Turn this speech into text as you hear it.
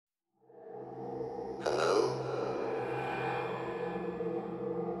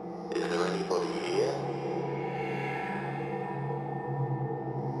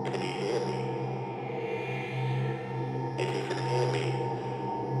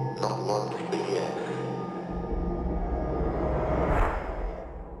not month, but year.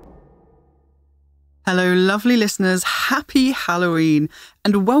 Hello, lovely listeners. Happy Halloween,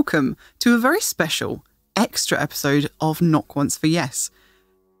 and welcome to a very special extra episode of Knock Once for Yes.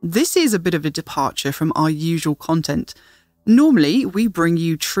 This is a bit of a departure from our usual content. Normally, we bring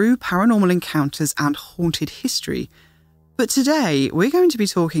you true paranormal encounters and haunted history. But today, we're going to be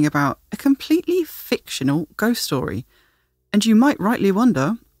talking about a completely fictional ghost story. And you might rightly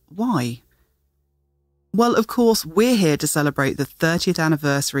wonder, why? Well, of course, we're here to celebrate the 30th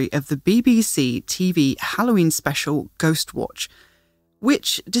anniversary of the BBC TV Halloween special Ghostwatch,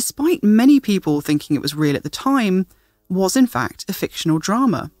 which, despite many people thinking it was real at the time, was in fact a fictional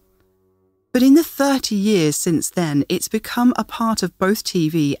drama. But in the 30 years since then, it's become a part of both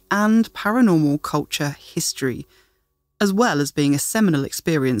TV and paranormal culture history, as well as being a seminal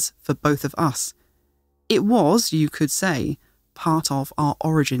experience for both of us. It was, you could say, part of our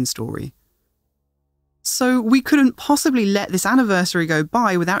origin story. So we couldn't possibly let this anniversary go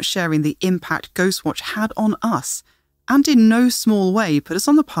by without sharing the impact Ghostwatch had on us, and in no small way put us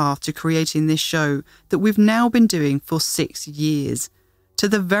on the path to creating this show that we've now been doing for 6 years, to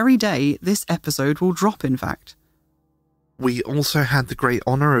the very day this episode will drop, in fact. We also had the great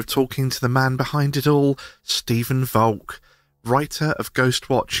honour of talking to the man behind it all, Stephen Volk, writer of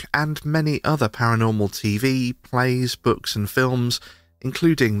Ghostwatch and many other paranormal TV, plays, books and films,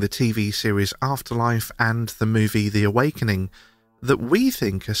 including the TV series Afterlife and the movie The Awakening, that we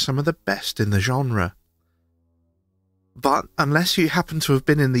think are some of the best in the genre. But unless you happen to have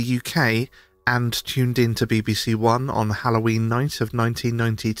been in the UK and tuned in to BBC One on Halloween night of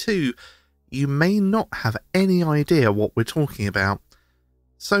 1992, you may not have any idea what we're talking about.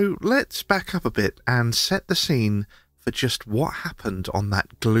 So let's back up a bit and set the scene for just what happened on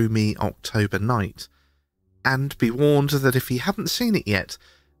that gloomy October night. And be warned that if you haven't seen it yet,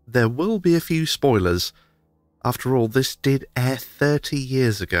 there will be a few spoilers. After all, this did air 30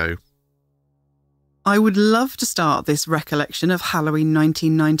 years ago. I would love to start this recollection of Halloween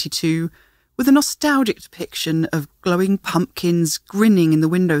 1992 with a nostalgic depiction of glowing pumpkins grinning in the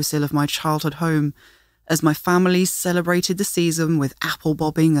windowsill of my childhood home as my family celebrated the season with apple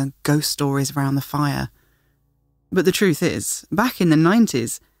bobbing and ghost stories around the fire. But the truth is, back in the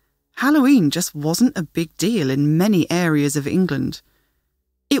 90s, Halloween just wasn't a big deal in many areas of England.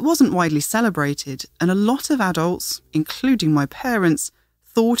 It wasn't widely celebrated, and a lot of adults, including my parents,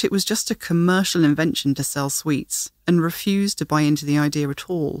 thought it was just a commercial invention to sell sweets and refused to buy into the idea at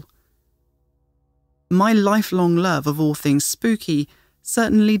all. My lifelong love of all things spooky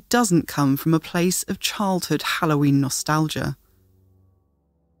certainly doesn't come from a place of childhood Halloween nostalgia.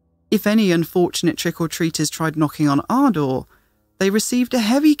 If any unfortunate trick-or-treaters tried knocking on our door, they received a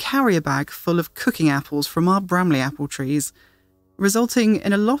heavy carrier bag full of cooking apples from our Bramley apple trees, resulting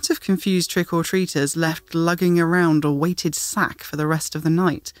in a lot of confused trick-or-treaters left lugging around a weighted sack for the rest of the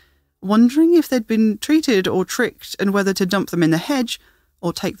night, wondering if they'd been treated or tricked and whether to dump them in the hedge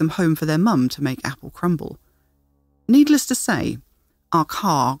or take them home for their mum to make apple crumble. Needless to say, our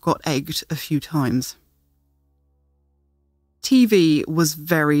car got egged a few times. TV was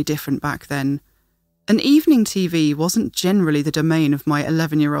very different back then. And evening TV wasn't generally the domain of my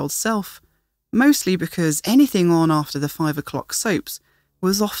 11-year-old self, mostly because anything on after the 5 o'clock soaps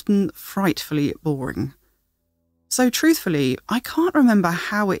was often frightfully boring. So truthfully, I can't remember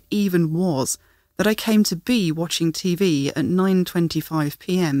how it even was that I came to be watching TV at 9:25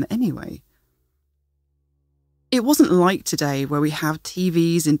 p.m. anyway. It wasn't like today where we have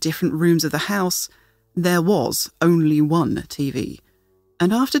TVs in different rooms of the house. There was only one TV,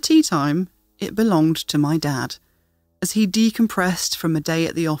 and after tea time, it belonged to my dad, as he decompressed from a day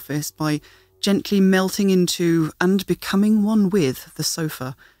at the office by gently melting into and becoming one with the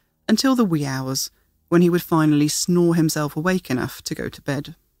sofa until the wee hours, when he would finally snore himself awake enough to go to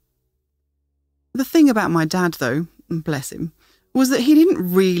bed. The thing about my dad, though, bless him, was that he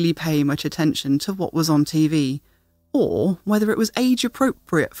didn't really pay much attention to what was on TV, or whether it was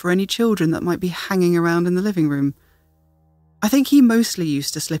age-appropriate for any children that might be hanging around in the living room. I think he mostly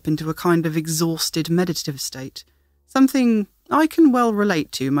used to slip into a kind of exhausted meditative state, something I can well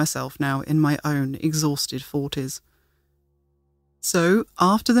relate to myself now in my own exhausted 40s. So,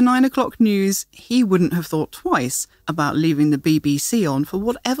 after the 9 o'clock news, he wouldn't have thought twice about leaving the BBC on for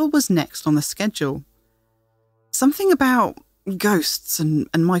whatever was next on the schedule. Something about ghosts and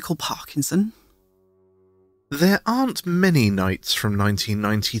Michael Parkinson. There aren't many nights from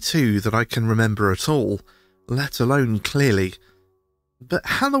 1992 that I can remember at all, let alone clearly, but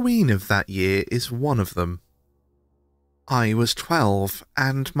Halloween of that year is one of them. I was 12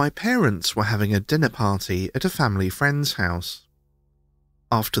 and my parents were having a dinner party at a family friend's house.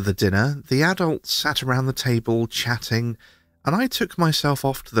 After the dinner, the adults sat around the table chatting, and I took myself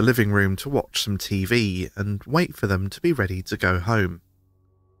off to the living room to watch some TV and wait for them to be ready to go home.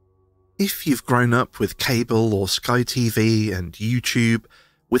 If you've grown up with cable or Sky TV and YouTube,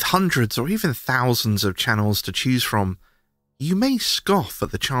 with hundreds or even thousands of channels to choose from, you may scoff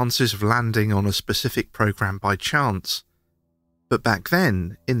at the chances of landing on a specific programme by chance. But back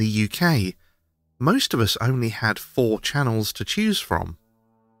then, in the UK, most of us only had 4 channels to choose from.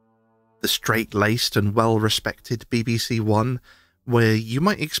 The straight-laced and well-respected BBC One, where you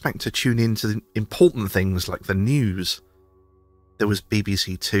might expect to tune in to important things like the news. There was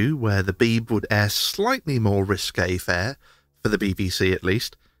BBC Two, where the Beeb would air slightly more risque fare, for the BBC at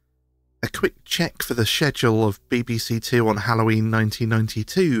least. A quick check for the schedule of BBC Two on Halloween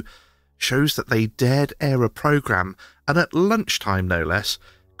 1992 shows that they dared air a programme, and at lunchtime no less,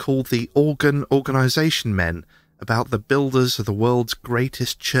 called the Organ Organisation Men, about the builders of the world's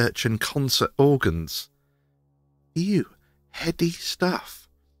greatest church and concert organs. Ew, heady stuff.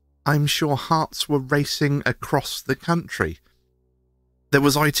 I'm sure hearts were racing across the country. There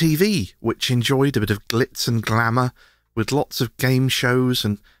was ITV, which enjoyed a bit of glitz and glamour, with lots of game shows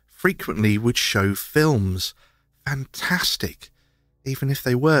and frequently would show films. Fantastic, even if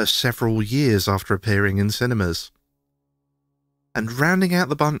they were several years after appearing in cinemas. And rounding out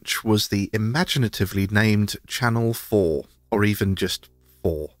the bunch was the imaginatively named Channel 4, or even just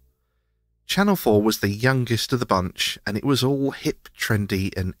 4. Channel 4 was the youngest of the bunch, and it was all hip,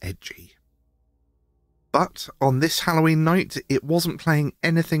 trendy and edgy. But on this Halloween night, it wasn't playing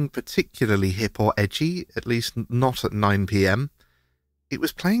anything particularly hip or edgy, at least not at 9 PM. It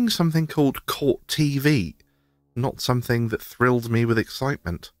was playing something called Court TV, not something that thrilled me with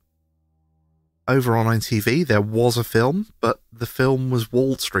excitement. Over on ITV there was a film, but the film was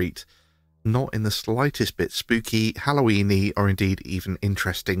Wall Street, not in the slightest bit spooky, Halloweeny, or indeed even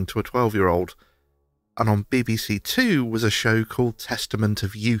interesting to a 12-year-old. And on BBC Two was a show called Testament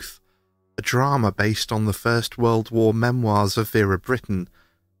of Youth, a drama based on the First World War memoirs of Vera Brittain,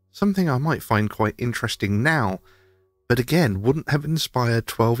 something I might find quite interesting now, but again wouldn't have inspired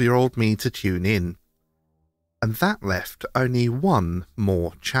 12-year-old me to tune in. And that left only one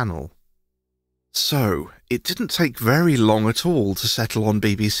more channel. So, it didn't take very long at all to settle on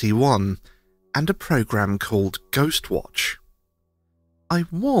BBC One, and a programme called Ghostwatch. I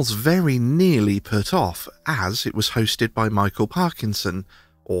was very nearly put off, as it was hosted by Michael Parkinson,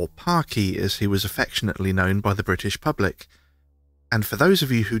 or Parky as he was affectionately known by the British public. And for those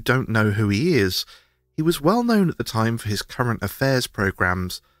of you who don't know who he is, he was well known at the time for his current affairs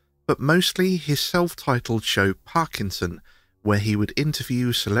programmes, but mostly his self-titled show Parkinson, where he would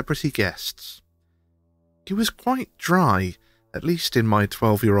interview celebrity guests. He was quite dry, at least in my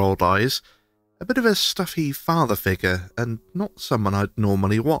 12-year-old eyes, a bit of a stuffy father figure, and not someone I'd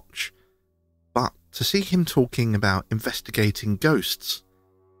normally watch. But to see him talking about investigating ghosts,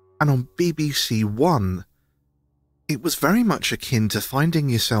 and on BBC One, it was very much akin to finding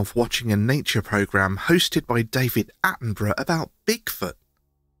yourself watching a nature programme hosted by David Attenborough about Bigfoot.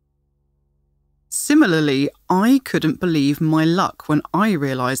 Similarly, I couldn't believe my luck when I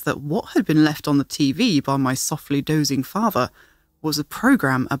realised that what had been left on the TV by my softly dozing father was a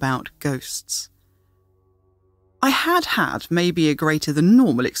programme about ghosts. I had maybe a greater than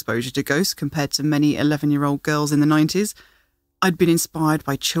normal exposure to ghosts compared to many 11-year-old girls in the 90s. I'd been inspired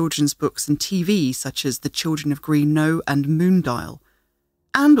by children's books and TV such as The Children of Green Knowe and Moondial,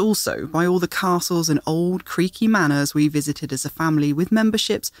 and also by all the castles and old creaky manors we visited as a family with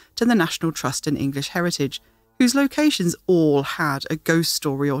memberships to the National Trust in English Heritage, whose locations all had a ghost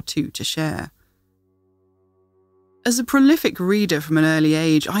story or two to share. As a prolific reader from an early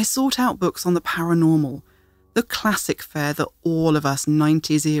age, I sought out books on the paranormal, the classic fare that all of us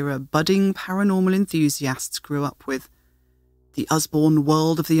 90s-era budding paranormal enthusiasts grew up with. The Usborne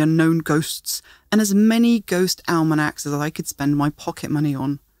World of the Unknown Ghosts, and as many ghost almanacs as I could spend my pocket money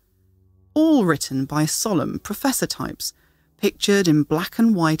on. All written by solemn professor types, pictured in black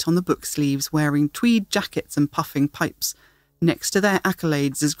and white on the book sleeves, wearing tweed jackets and puffing pipes, next to their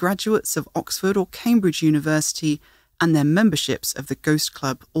accolades as graduates of Oxford or Cambridge University and their memberships of the Ghost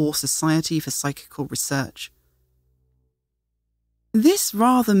Club or Society for Psychical Research. This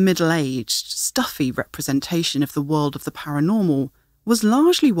rather middle-aged, stuffy representation of the world of the paranormal was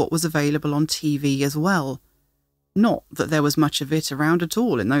largely what was available on TV as well. Not that there was much of it around at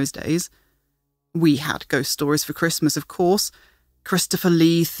all in those days. We had ghost stories for Christmas, of course. Christopher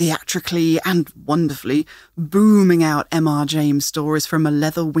Lee theatrically and wonderfully booming out M.R. James stories from a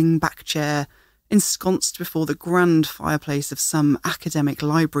leather wing-back chair, ensconced before the grand fireplace of some academic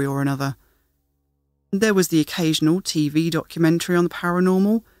library or another. There was the occasional TV documentary on the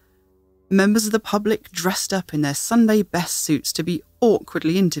paranormal. Members of the public dressed up in their Sunday best suits to be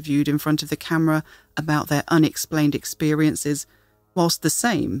awkwardly interviewed in front of the camera about their unexplained experiences, whilst the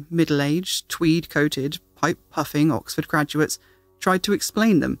same middle-aged, tweed-coated, pipe-puffing Oxford graduates tried to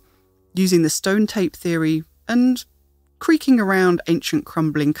explain them, using the stone tape theory and creaking around ancient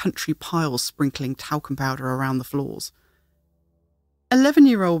crumbling country piles sprinkling talcum powder around the floors.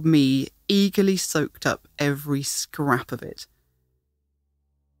 11-year-old me eagerly soaked up every scrap of it.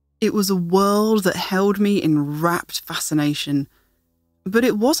 It was a world that held me in rapt fascination, but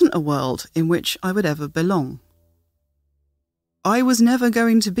it wasn't a world in which I would ever belong. I was never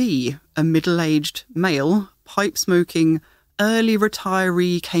going to be a middle-aged, male, pipe-smoking, early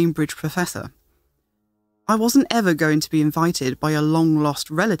retiree Cambridge professor. I wasn't ever going to be invited by a long-lost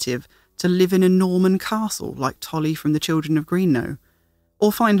relative to live in a Norman castle like Tolly from the Children of Greenough,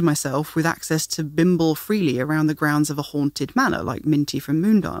 or find myself with access to bimble freely around the grounds of a haunted manor like Minty from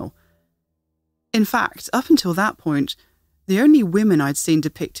Moondial. In fact, up until that point, the only women I'd seen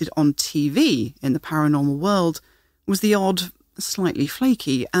depicted on TV in the paranormal world was the odd, slightly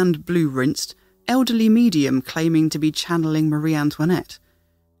flaky and blue-rinsed elderly medium claiming to be channeling Marie Antoinette,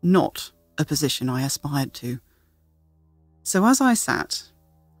 not a position I aspired to. So as I sat,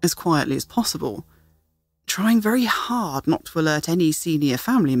 as quietly as possible, trying very hard not to alert any senior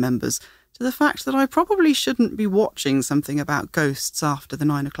family members to the fact that I probably shouldn't be watching something about ghosts after the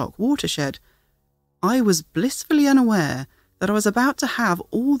 9 o'clock watershed, I was blissfully unaware that I was about to have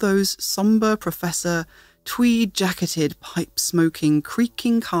all those sombre professor, tweed-jacketed, pipe-smoking,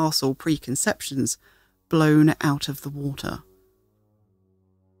 creaking castle preconceptions blown out of the water.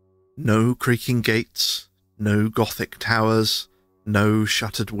 No creaking gates, no Gothic towers, no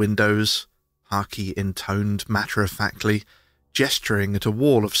shuttered windows, Harky intoned matter-of-factly, gesturing at a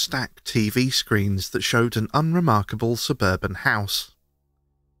wall of stacked TV screens that showed an unremarkable suburban house.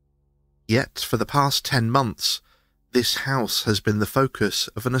 Yet, for the past 10 months, this house has been the focus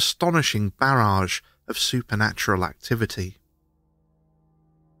of an astonishing barrage of supernatural activity.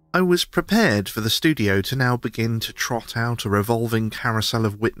 I was prepared for the studio to now begin to trot out a revolving carousel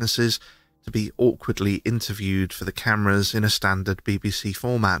of witnesses to be awkwardly interviewed for the cameras in a standard BBC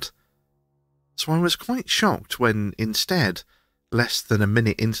format. So I was quite shocked when, instead, less than a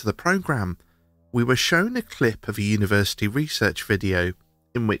minute into the programme, we were shown a clip of a university research video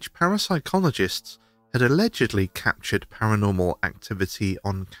in which parapsychologists had allegedly captured paranormal activity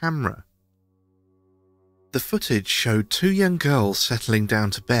on camera. The footage showed 2 young girls settling down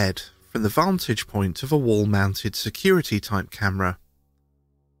to bed from the vantage point of a wall-mounted security-type camera.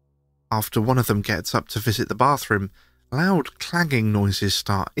 After one of them gets up to visit the bathroom, loud clanging noises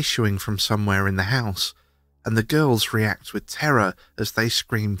start issuing from somewhere in the house, and the girls react with terror as they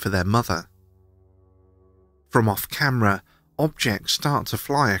scream for their mother. From off-camera, objects start to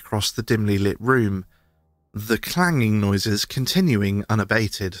fly across the dimly lit room, the clanging noises continuing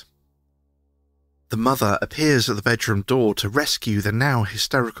unabated. The mother appears at the bedroom door to rescue the now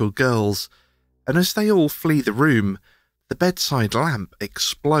hysterical girls, and as they all flee the room, the bedside lamp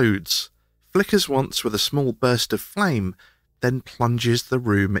explodes, flickers once with a small burst of flame, then plunges the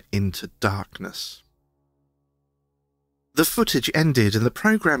room into darkness. The footage ended and the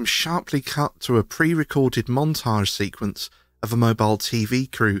programme sharply cut to a pre-recorded montage sequence of a mobile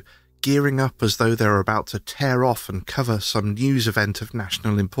TV crew gearing up as though they were about to tear off and cover some news event of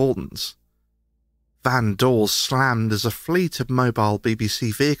national importance. Van doors slammed as a fleet of mobile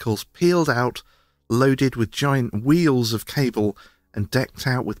BBC vehicles peeled out, loaded with giant wheels of cable and decked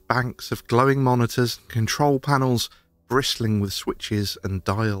out with banks of glowing monitors and control panels bristling with switches and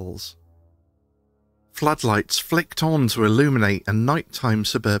dials. Floodlights flicked on to illuminate a nighttime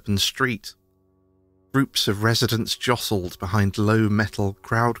suburban street. Groups of residents jostled behind low metal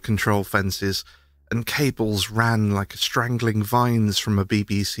crowd control fences, and cables ran like strangling vines from a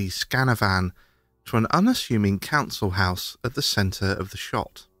BBC scanner van to an unassuming council house at the centre of the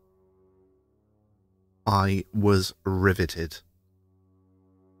shot. I was riveted.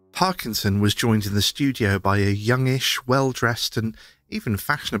 Parkinson was joined in the studio by a youngish, well-dressed and even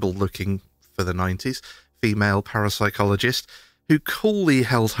fashionable-looking, for the 90s, female parapsychologist who coolly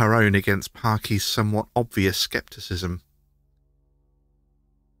held her own against Parky's somewhat obvious scepticism.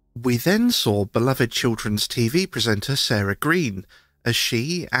 We then saw beloved children's TV presenter Sarah Green as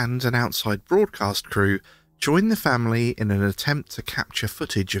she and an outside broadcast crew joined the family in an attempt to capture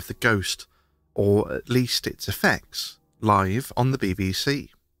footage of the ghost, or at least its effects, live on the BBC.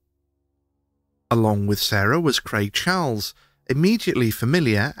 Along with Sarah was Craig Charles, immediately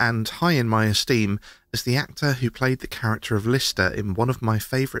familiar and high in my esteem as the actor who played the character of Lister in one of my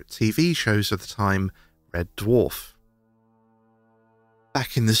favourite TV shows of the time, Red Dwarf.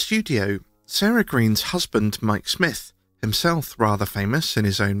 Back in the studio, Sarah Green's husband, Mike Smith, himself rather famous in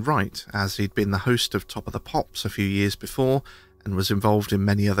his own right, as he'd been the host of Top of the Pops a few years before and was involved in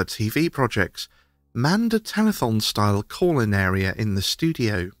many other TV projects, manned a telethon-style call-in area in the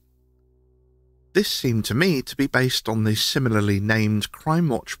studio. This seemed to me to be based on the similarly named Crime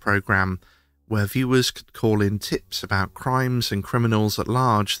Watch programme, where viewers could call in tips about crimes and criminals at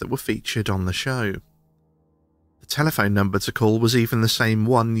large that were featured on the show. The telephone number to call was even the same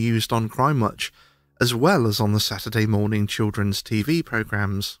one used on Crime Watch, as well as on the Saturday morning children's TV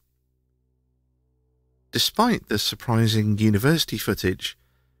programmes. Despite the surprising university footage,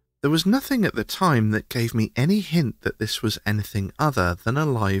 there was nothing at the time that gave me any hint that this was anything other than a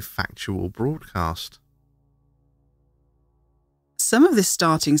live factual broadcast. Some of this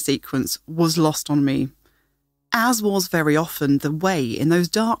starting sequence was lost on me, as was very often the way in those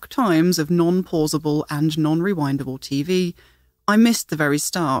dark times of non-pausable and non-rewindable TV, I missed the very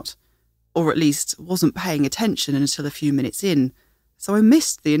start, or at least wasn't paying attention until a few minutes in, so I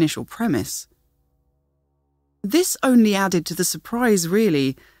missed the initial premise. This only added to the surprise,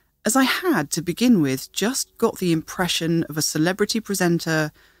 really, as I had, to begin with, just got the impression of a celebrity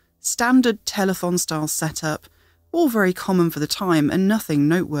presenter, standard telethon-style setup, all very common for the time and nothing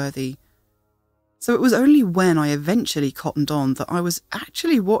noteworthy. So it was only when I eventually cottoned on that I was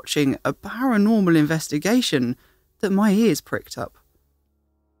actually watching a paranormal investigation that my ears pricked up.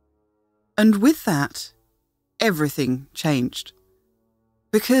 And with that, everything changed.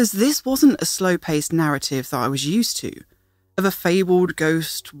 Because this wasn't a slow-paced narrative that I was used to, of a fabled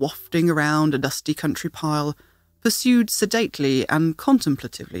ghost wafting around a dusty country pile, pursued sedately and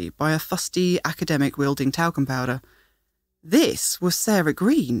contemplatively by a fusty academic wielding talcum powder. This was Sarah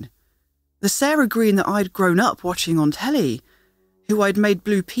Green. The Sarah Green that I'd grown up watching on telly, who I'd made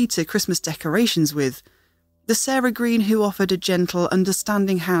Blue Peter Christmas decorations with, the Sarah Green who offered a gentle,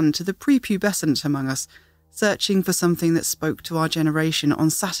 understanding hand to the prepubescent among us, searching for something that spoke to our generation on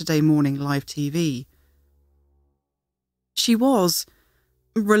Saturday morning live TV. She was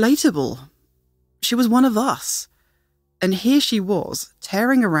relatable. She was one of us. And here she was,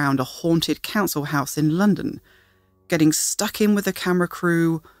 tearing around a haunted council house in London, getting stuck in with the camera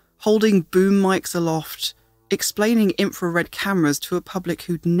crew, holding boom mics aloft, explaining infrared cameras to a public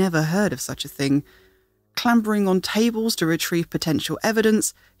who'd never heard of such a thing, clambering on tables to retrieve potential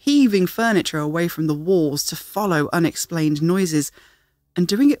evidence, heaving furniture away from the walls to follow unexplained noises, and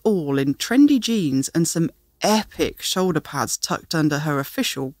doing it all in trendy jeans and some epic shoulder pads tucked under her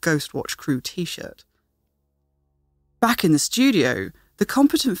official Ghostwatch crew t-shirt. Back in the studio, the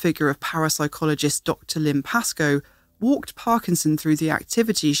competent figure of parapsychologist Dr. Lynn Pascoe walked Parkinson through the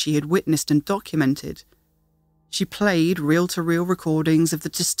activity she had witnessed and documented. She played reel-to-reel recordings of the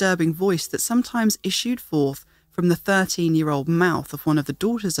disturbing voice that sometimes issued forth from the 13-year-old mouth of one of the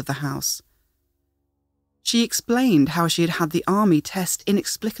daughters of the house. She explained how she had had the army test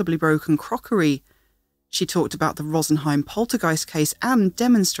inexplicably broken crockery. She talked about the Rosenheim poltergeist case and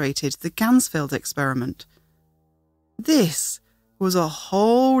demonstrated the Gansfeld experiment. This was a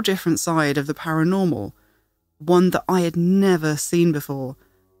whole different side of the paranormal, one that I had never seen before,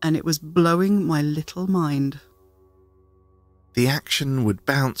 and it was blowing my little mind. The action would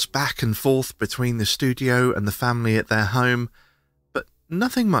bounce back and forth between the studio and the family at their home, but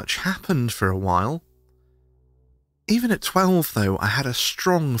nothing much happened for a while. Even at 12, though, I had a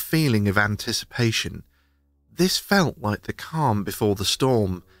strong feeling of anticipation. This felt like the calm before the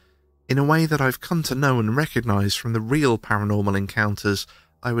storm, in a way that I've come to know and recognise from the real paranormal encounters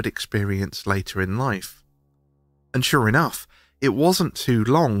I would experience later in life. And sure enough, it wasn't too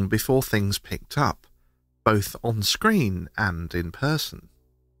long before things picked up, both on screen and in person.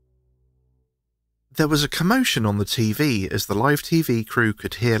 There was a commotion on the TV as the live TV crew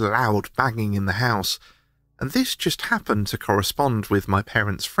could hear loud banging in the house, and this just happened to correspond with my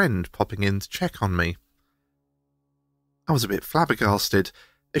parents' friend popping in to check on me. I was a bit flabbergasted,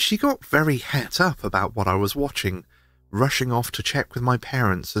 as she got very het up about what I was watching, rushing off to check with my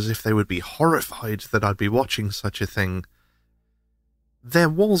parents as if they would be horrified that I'd be watching such a thing. There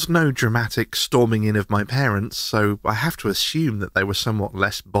was no dramatic storming in of my parents, so I have to assume that they were somewhat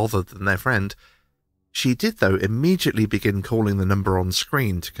less bothered than their friend. She did, though, immediately begin calling the number on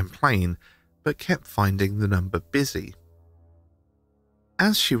screen to complain, but kept finding the number busy.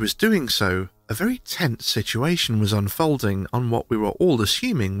 As she was doing so, a very tense situation was unfolding on what we were all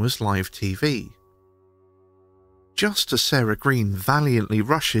assuming was live TV. Just as Sarah Green valiantly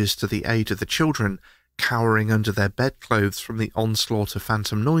rushes to the aid of the children, cowering under their bedclothes from the onslaught of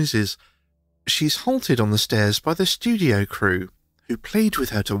phantom noises, she's halted on the stairs by the studio crew, who plead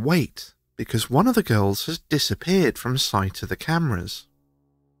with her to wait because one of the girls has disappeared from sight of the cameras.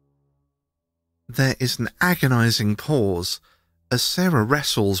 There is an agonising pause as Sarah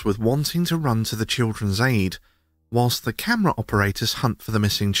wrestles with wanting to run to the children's aid, whilst the camera operators hunt for the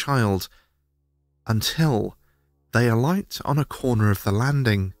missing child, until they alight on a corner of the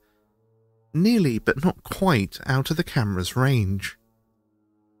landing, nearly but not quite out of the camera's range.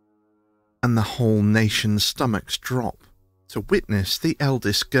 And the whole nation's stomachs drop to witness the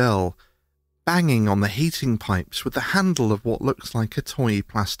eldest girl banging on the heating pipes with the handle of what looks like a toy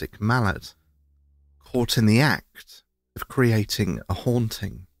plastic mallet, caught in the act of creating a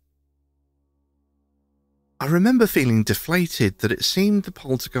haunting. I remember feeling deflated that it seemed the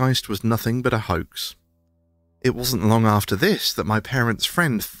poltergeist was nothing but a hoax. It wasn't long after this that my parents'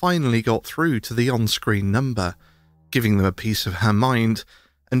 friend finally got through to the on-screen number, giving them a piece of her mind,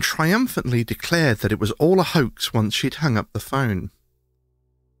 and triumphantly declared that it was all a hoax once she'd hung up the phone.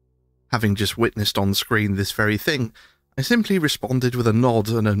 Having just witnessed on screen this very thing, I simply responded with a nod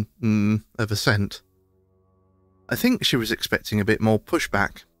and an of assent. I think she was expecting a bit more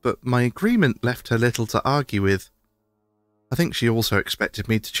pushback, but my agreement left her little to argue with. I think she also expected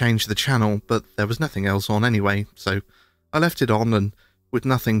me to change the channel, but there was nothing else on anyway, so I left it on, and with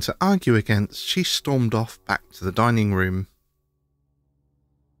nothing to argue against, she stormed off back to the dining room.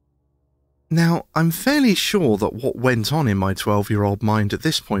 Now, I'm fairly sure that what went on in my 12-year-old mind at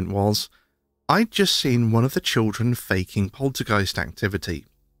this point was, I'd just seen one of the children faking poltergeist activity.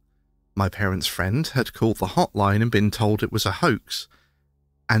 My parents' friend had called the hotline and been told it was a hoax,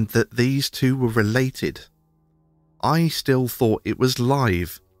 and that these two were related. I still thought it was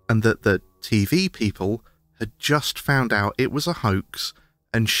live, and that the TV people had just found out it was a hoax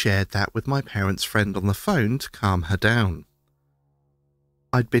and shared that with my parents' friend on the phone to calm her down.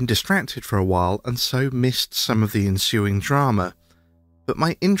 I'd been distracted for a while and so missed some of the ensuing drama, but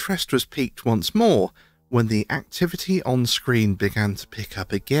my interest was piqued once more when the activity on screen began to pick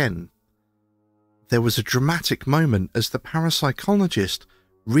up again. There was a dramatic moment as the parapsychologist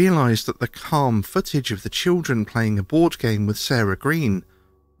realised that the calm footage of the children playing a board game with Sarah Green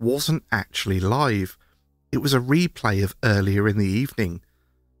wasn't actually live. It was a replay of earlier in the evening.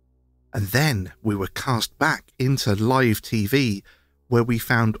 And then we were cast back into live TV, where we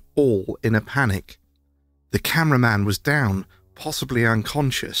found all in a panic. The cameraman was down, possibly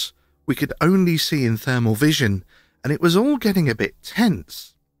unconscious. We could only see in thermal vision, and it was all getting a bit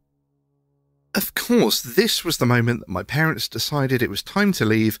tense. Of course, this was the moment that my parents decided it was time to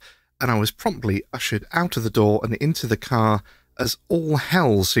leave, and I was promptly ushered out of the door and into the car as all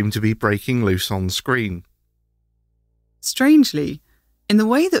hell seemed to be breaking loose on screen. Strangely, in the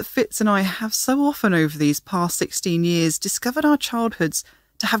way that Fitz and I have so often over these past 16 years discovered our childhoods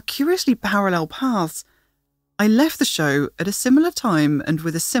to have curiously parallel paths, I left the show at a similar time and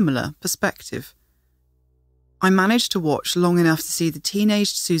with a similar perspective. I managed to watch long enough to see the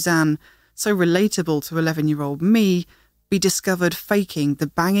teenaged Suzanne, so relatable to 11-year-old me, be discovered faking the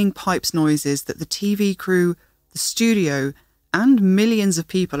banging pipes noises that the TV crew, the studio, and millions of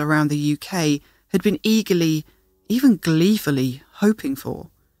people around the UK had been eagerly, even gleefully, hoping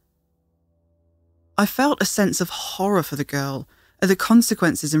for. I felt a sense of horror for the girl at the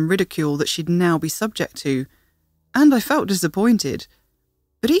consequences and ridicule that she'd now be subject to, and I felt disappointed.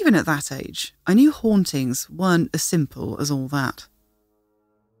 But even at that age, I knew hauntings weren't as simple as all that.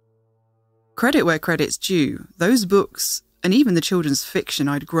 Credit where credit's due, those books, and even the children's fiction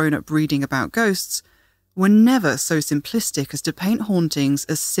I'd grown up reading about ghosts, were never so simplistic as to paint hauntings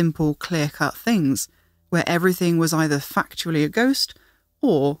as simple, clear-cut things, where everything was either factually a ghost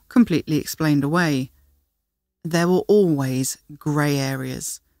or completely explained away. There were always grey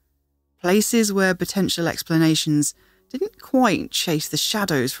areas. Places where potential explanations didn't quite chase the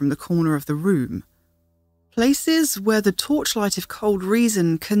shadows from the corner of the room. Places where the torchlight of cold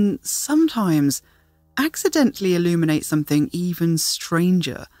reason can sometimes accidentally illuminate something even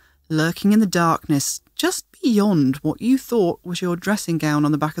stranger, lurking in the darkness just beyond what you thought was your dressing gown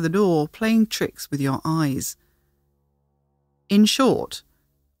on the back of the door, playing tricks with your eyes. In short,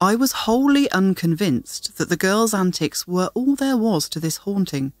 I was wholly unconvinced that the girls' antics were all there was to this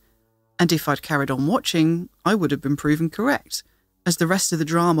haunting, and if I'd carried on watching, I would have been proven correct, as the rest of the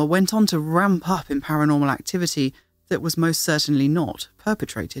drama went on to ramp up in paranormal activity that was most certainly not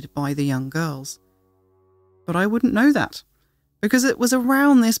perpetrated by the young girls. But I wouldn't know that, because it was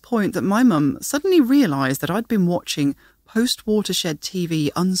around this point that my mum suddenly realised that I'd been watching post-watershed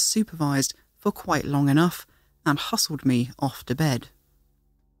TV unsupervised for quite long enough and hustled me off to bed.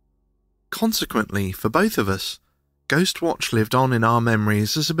 consequently, for both of us, Ghostwatch lived on in our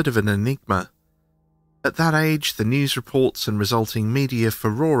memories as a bit of an enigma. At that age, the news reports and resulting media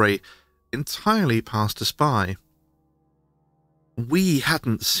furore entirely passed us by. We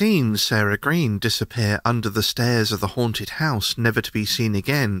hadn't seen Sarah Green disappear under the stairs of the haunted house, never to be seen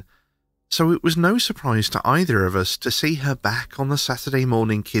again, so it was no surprise to either of us to see her back on the Saturday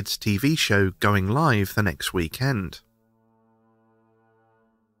morning kids TV show going live the next weekend.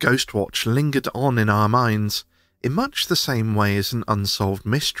 Ghostwatch lingered on in our minds in much the same way as an unsolved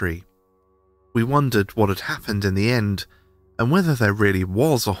mystery. We wondered what had happened in the end, and whether there really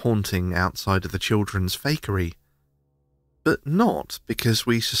was a haunting outside of the children's fakery. But not because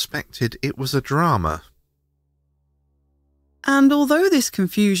we suspected it was a drama. And although this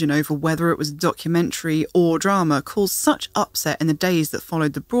confusion over whether it was a documentary or drama caused such upset in the days that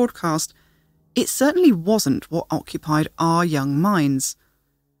followed the broadcast, it certainly wasn't what occupied our young minds.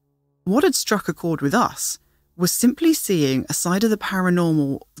 What had struck a chord with us was simply seeing a side of the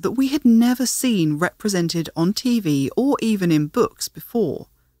paranormal that we had never seen represented on TV or even in books before.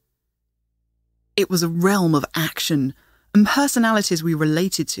 It was a realm of action and personalities we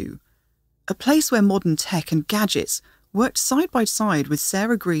related to, a place where modern tech and gadgets worked side by side with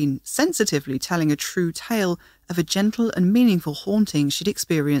Sarah Green sensitively telling a true tale of a gentle and meaningful haunting she'd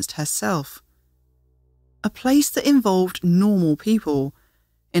experienced herself. A place that involved normal people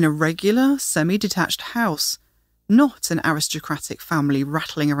in a regular, semi-detached house, not an aristocratic family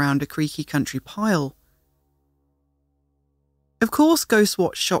rattling around a creaky country pile. Of course,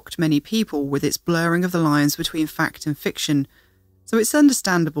 Ghostwatch shocked many people with its blurring of the lines between fact and fiction, so it's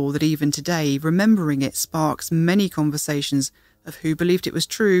understandable that even today, remembering it sparks many conversations of who believed it was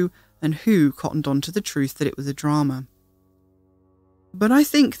true and who cottoned on to the truth that it was a drama. But I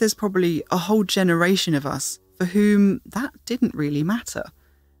think there's probably a whole generation of us for whom that didn't really matter,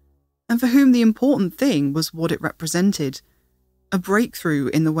 and for whom the important thing was what it represented, a breakthrough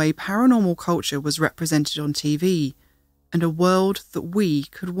in the way paranormal culture was represented on TV, and a world that we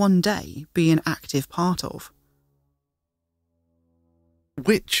could one day be an active part of.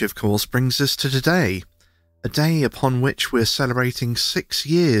 Which, of course, brings us to today, a day upon which we're celebrating 6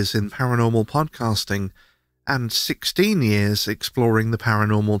 years in paranormal podcasting and 16 years exploring the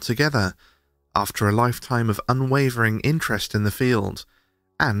paranormal together, after a lifetime of unwavering interest in the field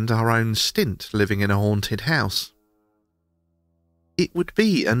and our own stint living in a haunted house. It would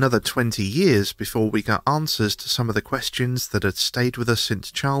be another 20 years before we got answers to some of the questions that had stayed with us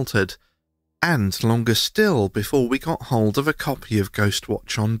since childhood, and longer still before we got hold of a copy of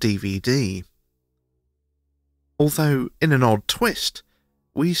Ghostwatch on DVD. Although, in an odd twist,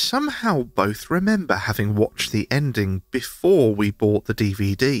 we somehow both remember having watched the ending before we bought the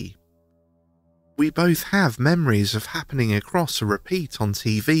DVD. We both have memories of happening across a repeat on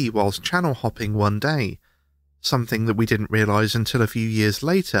TV whilst channel hopping one day, something that we didn't realise until a few years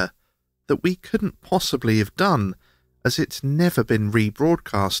later that we couldn't possibly have done, as it's never been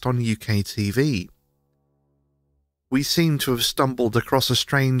rebroadcast on UK TV. We seem to have stumbled across a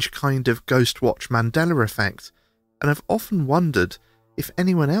strange kind of Ghostwatch Mandela effect, and have often wondered if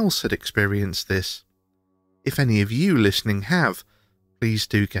anyone else had experienced this. If any of you listening have, please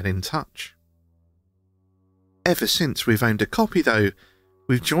do get in touch. Ever since we've owned a copy though,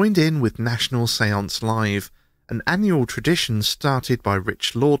 we've joined in with National Seance Live, an annual tradition started by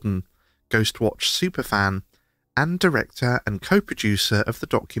Rich Lawden, Ghostwatch superfan, and director and co-producer of the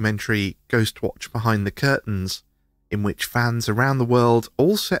documentary Ghostwatch Behind the Curtains, in which fans around the world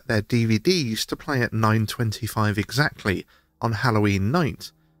all set their DVDs to play at 9:25 exactly on Halloween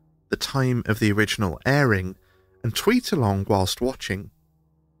night, the time of the original airing, and tweet along whilst watching.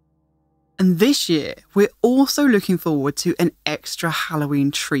 And this year, we're also looking forward to an extra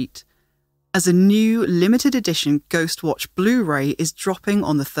Halloween treat, as a new limited edition Ghostwatch Blu Ray is dropping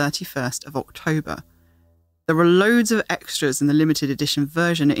on the 31st of October. There are loads of extras in the limited edition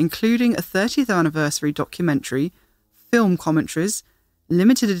version, including a 30th anniversary documentary, film commentaries,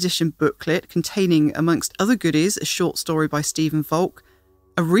 limited edition booklet containing, amongst other goodies, a short story by Stephen Volk,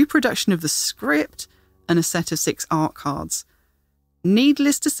 a reproduction of the script, and a set of 6 art cards.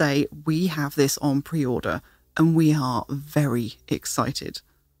 Needless to say, we have this on pre-order, and we are very excited.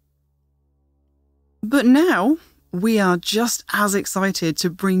 But now, we are just as excited to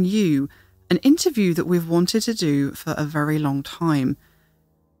bring you an interview that we've wanted to do for a very long time.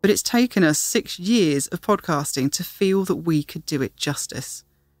 But it's taken us 6 years of podcasting to feel that we could do it justice.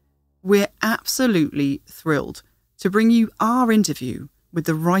 We're absolutely thrilled to bring you our interview with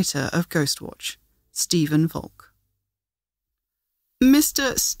the writer of Ghostwatch, Stephen Volk.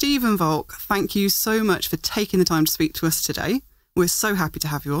 Mr. Stephen Volk, thank you so much for taking the time to speak to us today. We're so happy to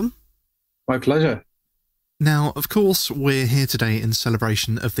have you on. My pleasure. Now, of course, we're here today in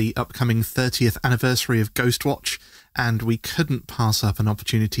celebration of the upcoming 30th anniversary of Ghostwatch, and we couldn't pass up an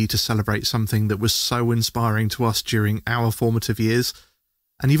opportunity to celebrate something that was so inspiring to us during our formative years.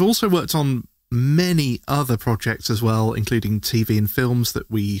 And you've also worked on many other projects as well, including TV and films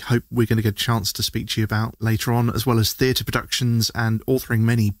that we hope we're going to get a chance to speak to you about later on, as well as theatre productions and authoring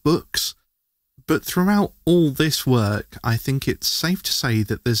many books. But throughout all this work, I think it's safe to say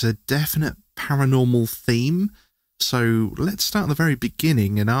that there's a definite paranormal theme. So let's start at the very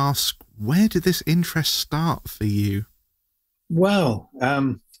beginning and ask, where did this interest start for you? Well,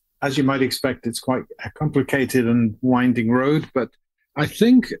 as you might expect, it's quite a complicated and winding road, but I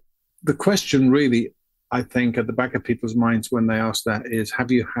think the question really, I think, at the back of people's minds when they ask that is,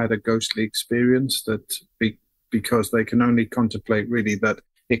 have you had a ghostly experience? Because they can only contemplate really that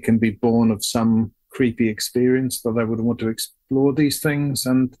it can be born of some creepy experience that they would want to explore these things.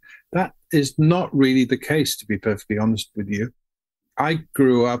 And that is not really the case, to be perfectly honest with you. I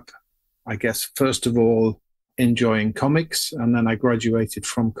grew up, I guess, first of all, enjoying comics, and then I graduated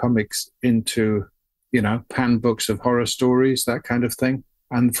from comics into, pan books of horror stories, that kind of thing.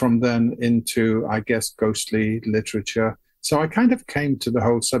 And from then into, I guess, ghostly literature. So I kind of came to the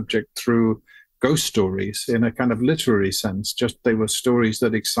whole subject through ghost stories in a kind of literary sense. Just they were stories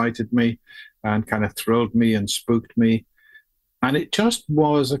that excited me and kind of thrilled me and spooked me. And it just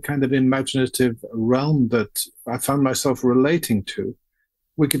was a kind of imaginative realm that I found myself relating to.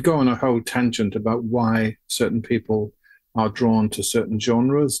 We could go on a whole tangent about why certain people are drawn to certain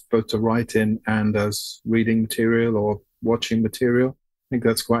genres, both to write in and as reading material or watching material. I think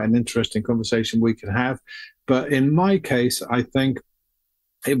that's quite an interesting conversation we could have. But in my case, I think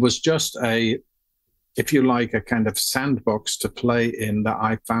it was just if you like, a kind of sandbox to play in that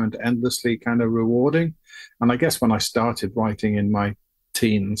I found endlessly kind of rewarding. And I guess when I started writing in my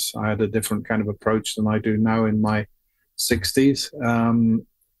teens, I had a different kind of approach than I do now in my 60s.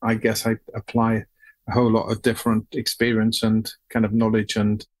 I guess I apply a whole lot of different experience and kind of knowledge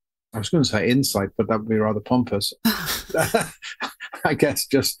and, I was going to say insight, but that would be rather pompous. I guess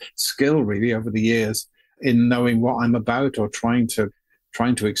just skill really over the years in knowing what I'm about or trying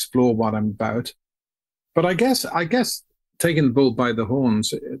to explore what I'm about. But I guess taking the bull by the horns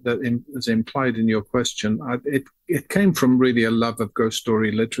that is implied in your question, it came from really a love of ghost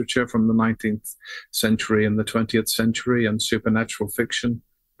story literature from the 19th century and the 20th century and supernatural fiction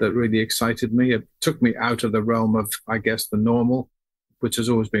that really excited me. It took me out of the realm of, I guess, the normal, which has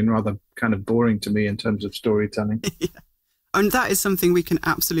always been rather kind of boring to me in terms of storytelling. Yeah. And that is something we can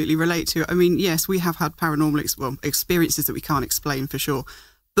absolutely relate to. I mean, yes, we have had paranormal experiences that we can't explain for sure.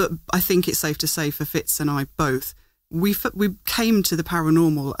 But I think it's safe to say for Fitz and I both, we came to the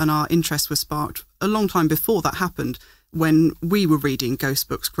paranormal and our interest was sparked a long time before that happened, when we were reading ghost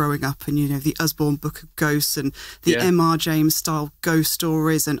books growing up, and the Usborne Book of Ghosts and the M.R. James style ghost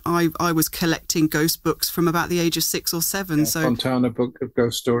stories, and I was collecting ghost books from about the age of 6 or 7. So Fontana Book of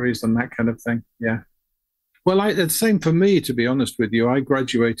Ghost Stories and that kind of thing. Yeah. Well, it's the same for me, to be honest with you. I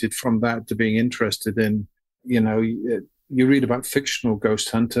graduated from that to being interested in, you read about fictional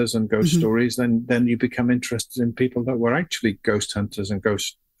ghost hunters and ghost stories, then you become interested in people that were actually ghost hunters and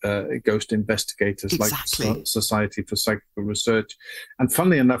ghost investigators, exactly. Like Society for Psychical Research. And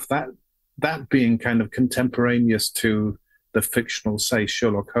funnily enough, that being kind of contemporaneous to the fictional, say,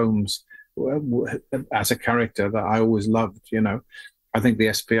 Sherlock Holmes as a character that I always loved, I think the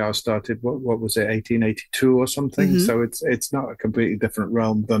SPR started, what was it, 1882 or something? So it's not a completely different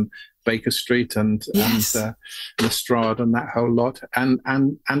realm than Baker Street and Lestrade and that whole lot. And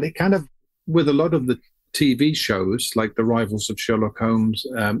it kind of, with a lot of the TV shows, like the rivals of Sherlock Holmes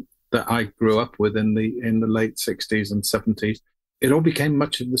that I grew up with in the late 60s and 70s, it all became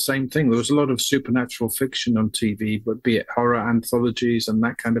much of the same thing. There was a lot of supernatural fiction on TV, but be it horror anthologies and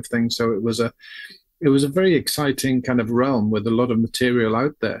that kind of thing. So it was a very exciting kind of realm with a lot of material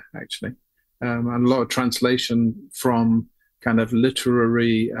out there, actually, and a lot of translation from kind of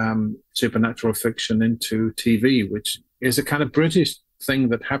literary supernatural fiction into TV, which is a kind of British thing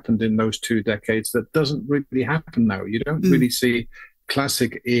that happened in those 2 decades that doesn't really happen now. You don't really see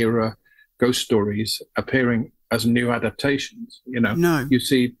classic era ghost stories appearing as new adaptations. No. You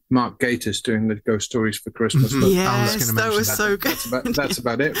see Mark Gatiss doing the ghost stories for Christmas. But yes, that was so good. That's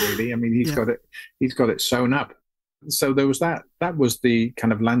about it, really. I mean, he's got it sewn up. So there was that was the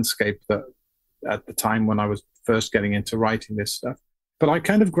kind of landscape that at the time when I was first getting into writing this stuff. But I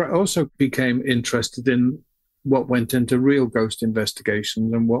kind of also became interested in what went into real ghost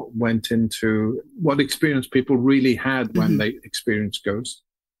investigations and what experience people really had when they experienced ghosts.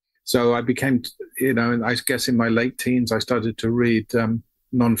 So I became, I guess in my late teens, I started to read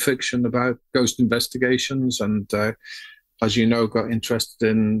non-fiction about ghost investigations, and as you know, got interested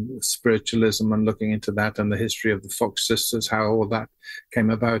in spiritualism and looking into that and the history of the Fox sisters, how all that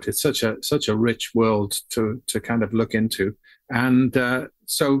came about. It's such a rich world to kind of look into. And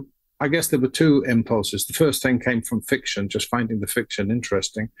so I guess there were two impulses. The first thing came from fiction, just finding the fiction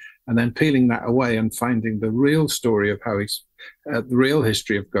interesting, and then peeling that away and finding the real story of how he's, the real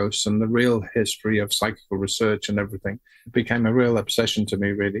history of ghosts and the real history of psychical research and everything. It became a real obsession to me,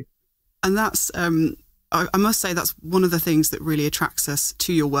 really. And that's, I must say, that's one of the things that really attracts us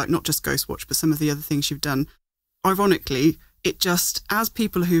to your work, not just Ghostwatch, but some of the other things you've done. Ironically, it just, as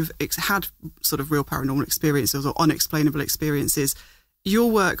people who've had sort of real paranormal experiences or unexplainable experiences,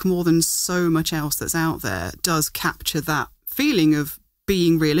 your work, more than so much else that's out there, does capture that feeling of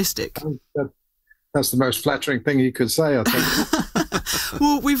being realistic. That's the most flattering thing you could say, I think.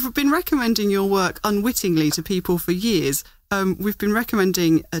 Well, we've been recommending your work unwittingly to people for years. We've been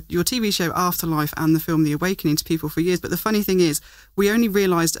recommending your TV show Afterlife and the film The Awakening to people for years. But the funny thing is, we only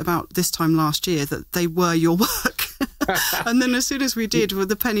realised about this time last year that they were your work. And then as soon as we did, well,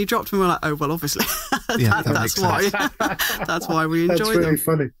 the penny dropped and we're like, oh, well, obviously, that's why. That's why we enjoy them. That's really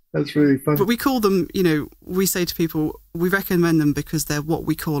funny. That's really funny. But we call them, we say to people, we recommend them because they're what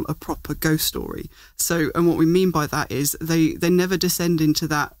we call a proper ghost story. So, and what we mean by that is they never descend into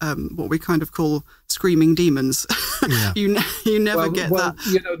that, what we kind of call screaming demons. Yeah. you never get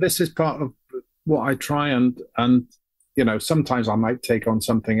that. This is part of what I try and sometimes I might take on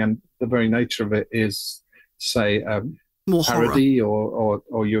something and the very nature of it is, say, more parody or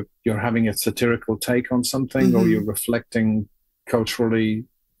you're having a satirical take on something, mm-hmm. or you're reflecting culturally,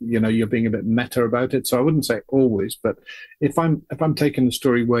 you're being a bit meta about it. So I wouldn't say always, but if I'm taking a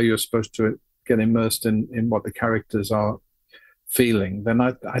story where you're supposed to get immersed in what the characters are feeling, then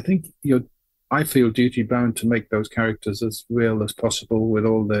I think I feel duty bound to make those characters as real as possible with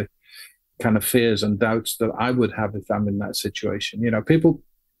all the kind of fears and doubts that I would have if I'm in that situation.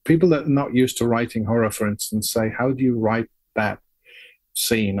 People that are not used to writing horror, for instance, say, how do you write that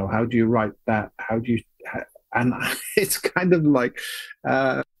scene? Or how do you write that? And it's kind of like,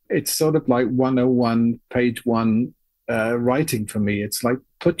 it's sort of like 101, page one writing for me. It's like,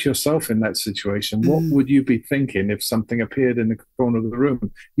 put yourself in that situation. What would you be thinking if something appeared in the corner of the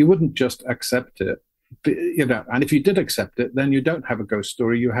room? You wouldn't just accept it. And if you did accept it, then you don't have a ghost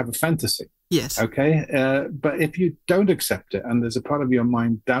story, you have a fantasy. Yes. Okay. But if you don't accept it and there's a part of your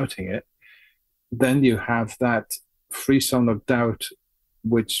mind doubting it, then you have that frisson of doubt,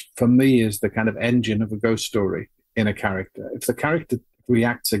 which for me is the kind of engine of a ghost story in a character. If the character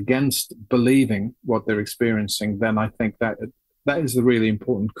reacts against believing what they're experiencing, then I think that is the really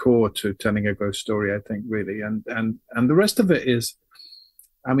important core to telling a ghost story, I think, really. And the rest of it is,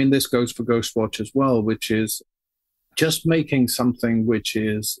 this goes for Ghostwatch as well, which is just making something which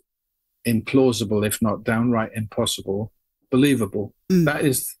is implausible, if not downright impossible, believable. That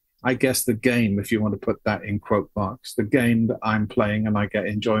is, I guess, the game, if you want to put that in quote marks. The game that I'm playing and I get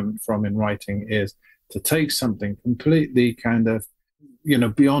enjoyment from in writing is to take something completely kind of,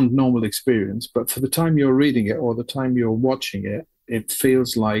 beyond normal experience, but for the time you're reading it or the time you're watching it, it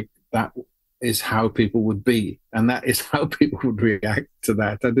feels like that is how people would be, and that is how people would react to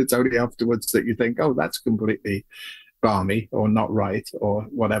that. And it's only afterwards that you think, oh, that's completely balmy or not right or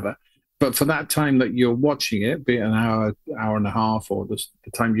whatever. But for that time that you're watching it, be it an hour and a half, or the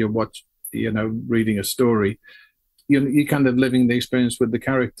time you watch, reading a story, you're kind of living the experience with the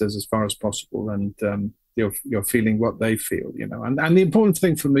characters as far as possible, and you're feeling what they feel, And the important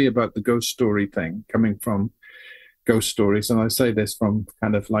thing for me about the ghost story thing, coming from ghost stories, and I say this from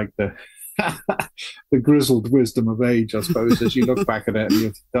kind of like the grizzled wisdom of age, I suppose, as you look back at it and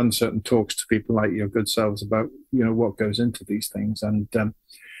you've done certain talks to people like your good selves about, what goes into these things. And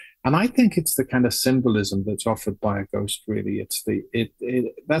I think it's the kind of symbolism that's offered by a ghost, really. It's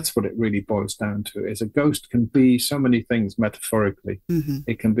that's what it really boils down to, is a ghost can be so many things metaphorically. Mm-hmm.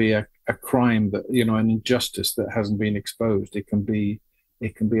 It can be a crime that, an injustice that hasn't been exposed. It can be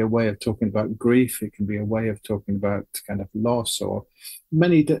a way of talking about grief. It can be a way of talking about kind of loss, or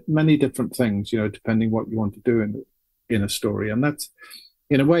many different things, depending what you want to do in a story. And that's,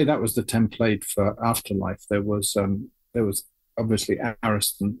 in a way, that was the template for Afterlife. There was obviously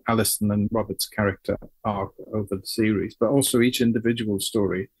Alison and Robert's character arc over the series, but also each individual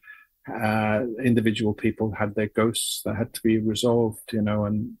story, individual people had their ghosts that had to be resolved,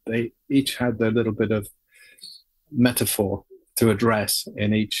 and they each had their little bit of metaphor to address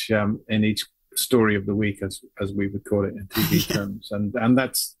in each story of the week, as we would call it in TV terms, and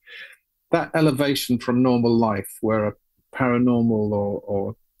that's that elevation from normal life, where a paranormal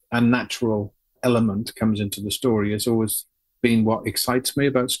or unnatural element comes into the story, is always been what excites me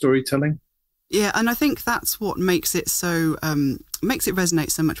about storytelling. Yeah, and I think that's what makes it so makes it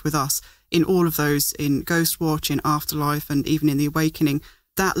resonate so much with us in all of those, in Ghostwatch, in Afterlife, and even in The Awakening.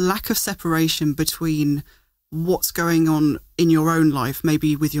 That lack of separation between what's going on in your own life,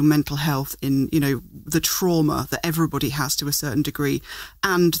 maybe with your mental health, in, you know, the trauma that everybody has to a certain degree,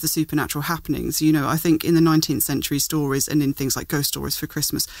 and the supernatural happenings. You know, I think in the 19th century stories and in things like Ghost Stories for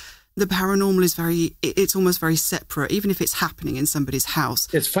Christmas, the paranormal is it's almost very separate, even if it's happening in somebody's house.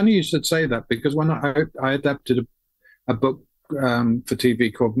 It's funny you should say that, because when I adapted a book for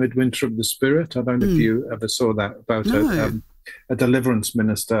TV called Midwinter of the Spirit, I don't know if you ever saw that, about a deliverance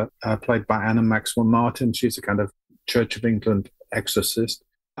minister played by Anna Maxwell Martin. She's a kind of Church of England exorcist.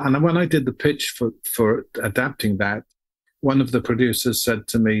 And when I did the pitch for adapting that, one of the producers said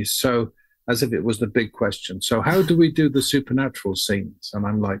to me, so, as if it was the big question, so how do we do the supernatural scenes? And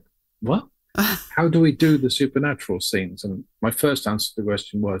I'm like, what? How do we do the supernatural scenes? And my first answer to the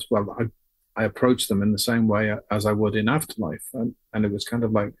question was, well, I approach them in the same way as I would in Afterlife. And it was kind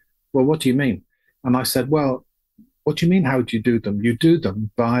of like, well, what do you mean? And I said, well, what do you mean, how do you do them? You do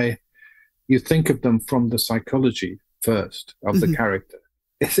them by, you think of them from the psychology first of the character.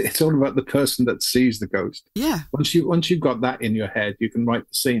 It's all about the person that sees the ghost. Yeah. Once you've got that in your head, you can write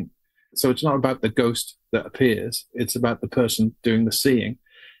the scene. So it's not about the ghost that appears. It's about the person doing the seeing.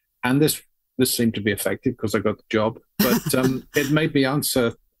 And this seemed to be effective because I got the job. But it made me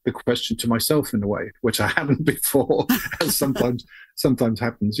answer the question to myself in a way, which I hadn't before, as sometimes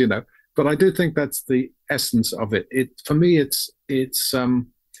happens, you know. But I do think that's the essence of it. For me, it's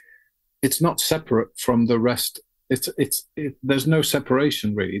not separate from the rest. There's no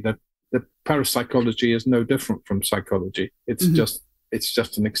separation really. The parapsychology is no different from psychology. It's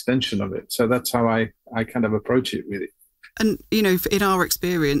just an extension of it. So that's how I kind of approach it, really. And, you know, in our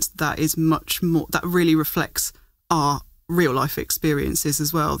experience, that is much more, that really reflects our real life experiences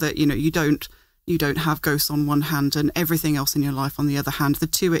as well. That, you know, you don't have ghosts on one hand and everything else in your life on the other hand. The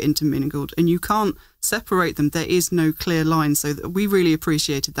two are intermingled and you can't separate them. There is no clear line. So we really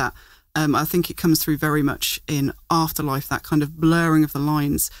appreciated that. I think it comes through very much in Afterlife, that kind of blurring of the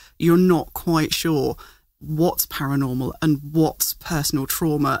lines. You're not quite sure what's paranormal and what's personal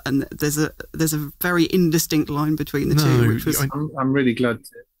trauma, and there's a very indistinct line between the two. Which was, I'm really glad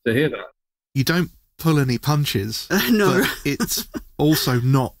to hear that. You don't pull any punches. No, but it's also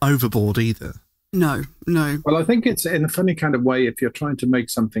not overboard either. No. Well, I think it's in a funny kind of way, if you're trying to make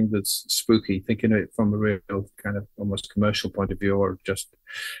something that's spooky, thinking of it from a real kind of almost commercial point of view, or just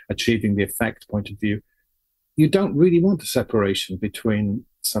achieving the effect point of view, you don't really want a separation between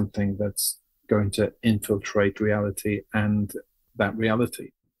something that's going to infiltrate reality and that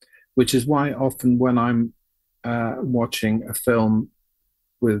reality, which is why often when I'm watching a film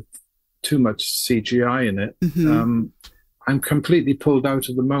with too much CGI in it, I'm completely pulled out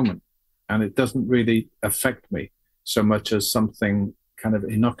of the moment, and it doesn't really affect me so much as something kind of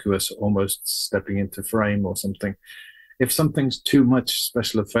innocuous, almost stepping into frame or something. If something's too much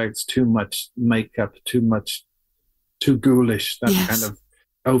special effects, too much makeup, too ghoulish, that kind of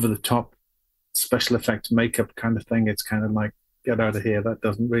over the top special effects makeup kind of thing, it's kind of like, get out of here. That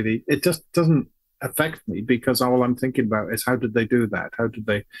doesn't really, it just doesn't affect me, because all I'm thinking about is, how did they do that? How did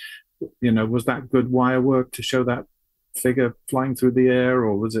they, you know, was that good wire work to show that figure flying through the air,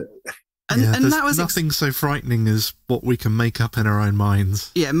 or was it? And that was nothing so frightening as what we can make up in our own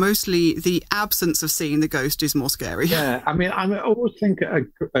minds. Yeah, mostly the absence of seeing the ghost is more scary. Yeah, I mean, I always think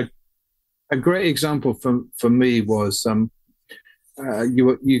a great example for me was,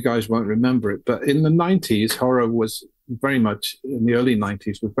 you guys won't remember it, but in the 90s, horror was very much, in the early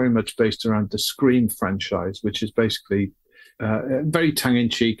 90s, was very much based around the Scream franchise, which is basically very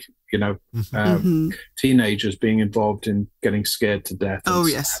tongue-in-cheek, you know, teenagers being involved in getting scared to death. Oh,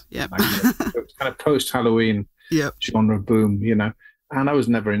 yes. Yeah. It was kind of post-Halloween genre boom, you know, and I was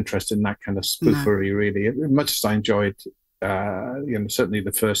never interested in that kind of spoofery, really. As much as I enjoyed, you know, certainly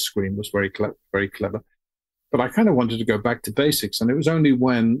the first Scream was very clever. But I kind of wanted to go back to basics, and it was only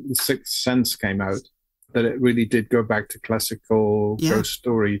when The Sixth Sense came out that it really did go back to classical ghost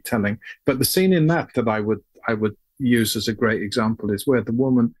storytelling. But the scene in that I would use as a great example is where the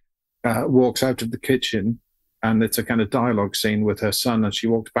woman walks out of the kitchen, and it's a kind of dialogue scene with her son, and she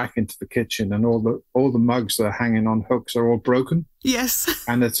walks back into the kitchen, and all the mugs that are hanging on hooks are all broken. Yes,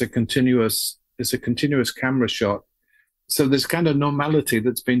 and it's a continuous camera shot. So there's kind of normality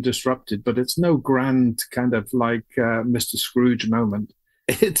that's been disrupted, but it's no grand kind of like Mr. Scrooge moment.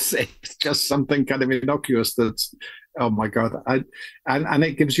 It's just something kind of innocuous that's, oh my God. And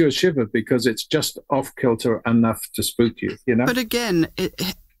it gives you a shiver because it's just off kilter enough to spook you, you know? But again,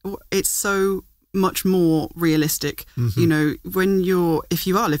 it's so much more realistic. You know, if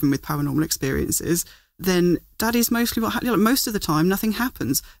you are living with paranormal experiences, then that is mostly what happens. Like, most of the time, nothing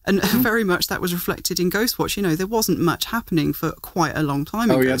happens. And very much that was reflected in Ghostwatch. You know, there wasn't much happening for quite a long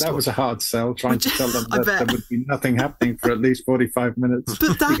time. Oh, yeah, that was a hard sell, trying to tell them that there would be nothing happening for at least 45 minutes.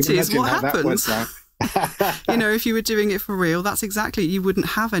 But that is what happens. You know, if you were doing it for real, that's exactly, you wouldn't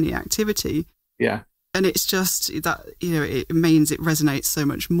have any activity. Yeah. And it's just that, you know, it means it resonates so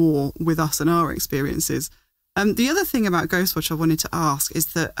much more with us and our experiences. The other thing about Ghostwatch I wanted to ask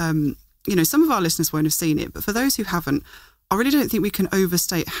is that, you know, some of our listeners won't have seen it, but for those who haven't, I really don't think we can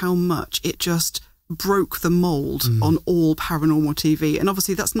overstate how much it just broke the mould on all paranormal TV. And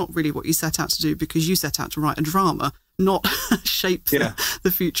obviously that's not really what you set out to do, because you set out to write a drama, not shape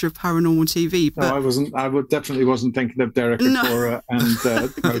the future of paranormal TV. But no, I definitely wasn't thinking of Derek Acorah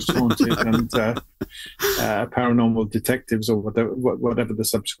and Ghost Haunted and Paranormal Detectives or whatever the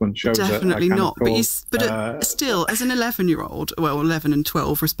subsequent shows are. Definitely not. But still, as an 11-year-old, well, 11 and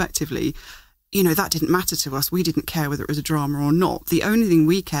 12 respectively, you know, that didn't matter to us. We didn't care whether it was a drama or not. The only thing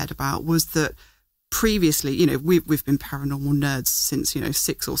we cared about was that previously, you know, we've been paranormal nerds since, you know,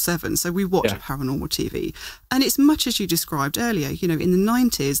 6 or 7, so we watch paranormal TV. And it's much as you described earlier, you know, in the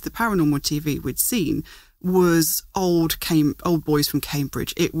 90s, the paranormal TV we'd seen was old boys from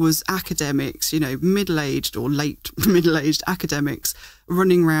Cambridge. It was academics, you know, middle-aged or late middle-aged academics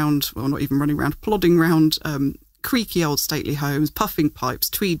running around, well, not even running around, plodding around creaky old stately homes, puffing pipes,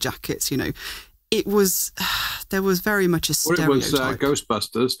 tweed jackets, you know. It was, there was very much a stereotype. Or it was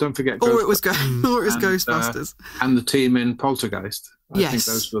Ghostbusters, don't forget Ghostbusters. Or it was Ghostbusters. And the team in Poltergeist. I think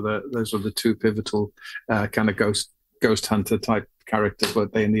those were the two pivotal kind of ghost hunter type characters,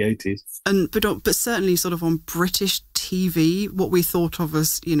 weren't they, in the 80s? But certainly sort of on British TV, what we thought of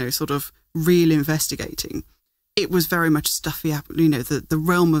as, you know, sort of real investigating, it was very much stuffy, you know, the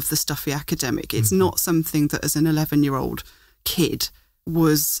realm of the stuffy academic. It's not something that as an 11-year-old kid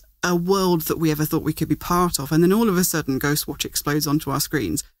was a world that we ever thought we could be part of. And then all of a sudden Ghostwatch explodes onto our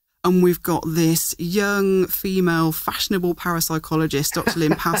screens, and we've got this young female fashionable parapsychologist, Dr.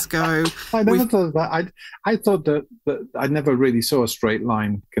 Lynn Pascoe. I never thought of that. I thought that I never really saw a straight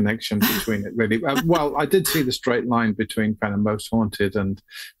line connection between it, really. Well, I did see the straight line between kind of Most Haunted and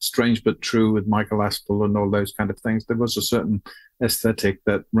Strange But True with Michael Aspel and all those kind of things. There was a certain aesthetic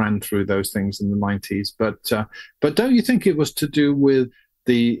that ran through those things in the 90s. But don't you think it was to do with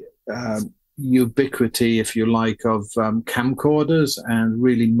the ubiquity, if you like, of camcorders and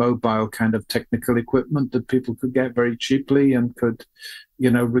really mobile kind of technical equipment that people could get very cheaply and could, you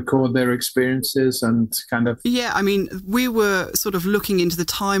know, record their experiences and kind of... Yeah, I mean, we were sort of looking into the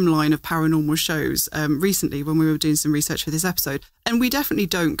timeline of paranormal shows recently when we were doing some research for this episode, and we definitely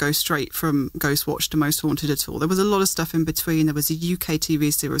don't go straight from Ghostwatch to Most Haunted at all. There was a lot of stuff in between. There was a UK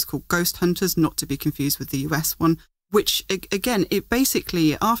TV series called Ghost Hunters, not to be confused with the US one, which, again, it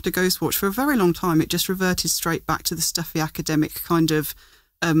basically, after Ghostwatch, for a very long time, it just reverted straight back to the stuffy academic kind of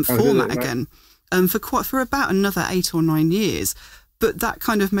format again, for about another 8 or 9 years. But that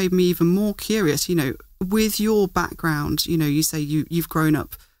kind of made me even more curious, you know, with your background, you know, you say you've grown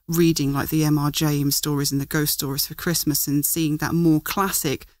up reading like the M.R. James stories and the ghost stories for Christmas and seeing that more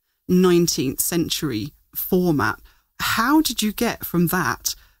classic 19th century format. How did you get from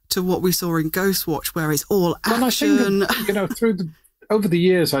that to what we saw in Ghostwatch, where it's all action? Well, I think that, you know, over the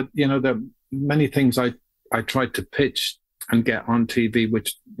years, there are many things I tried to pitch and get on TV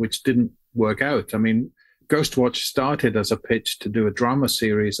which didn't work out. I mean, Ghostwatch started as a pitch to do a drama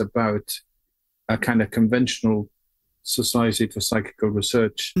series about a kind of conventional Society for Psychical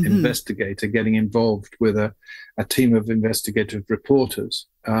Research investigator getting involved with a team of investigative reporters.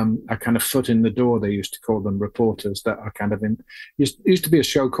 A kind of foot in the door, they used to call them, reporters that are kind of used to be a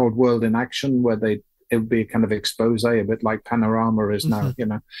show called World in Action, where it would be a kind of expose, a bit like Panorama is now, you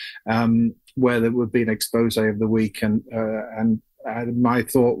know, where there would be an expose of the week. And my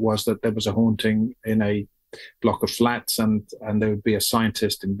thought was that there was a haunting in a block of flats, and there would be a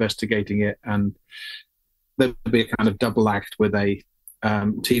scientist investigating it, and there would be a kind of double act with a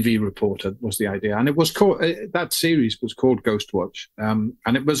TV reporter, was the idea. And it was called, that series was called Ghostwatch.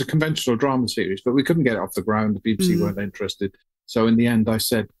 And it was a conventional drama series, but we couldn't get it off the ground. The BBC weren't interested. So in the end, I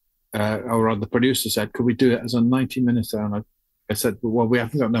said, or the producer said, could we do it as a 90-minute? And I said, well, we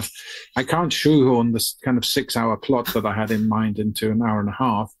haven't got enough. I can't shoehorn this kind of 6-hour plot that I had in mind into an hour and a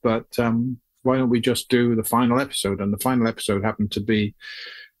half, but why don't we just do the final episode? And the final episode happened to be,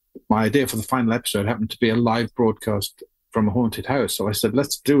 my idea for the final episode happened to be a live broadcast from a haunted house. So I said,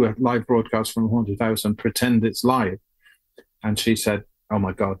 let's do a live broadcast from a haunted house and pretend it's live. And she said, oh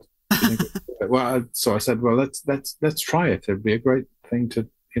my God. Well, so I said, well, let's try it. It'd be a great thing to,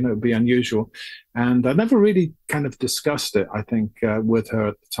 it'd be unusual. And I never really kind of discussed it, I think, with her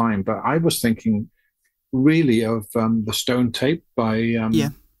at the time. But I was thinking really of the Stone Tape by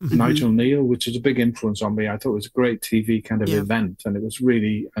Nigel Neal, which is a big influence on me. I thought it was a great TV kind of event, and it was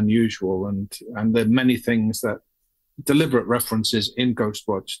really unusual. And there are many things that deliberate references in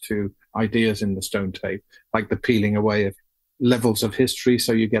Ghostwatch to ideas in the Stone Tape, like the peeling away of levels of history,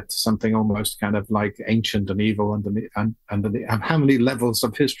 so you get to something almost kind of like ancient and evil underneath. How many levels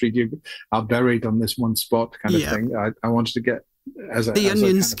of history are buried on this one spot, kind of thing. I wanted to get as a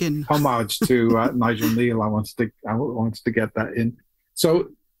onion skin homage to Nigel Neal. I wanted to get that in. So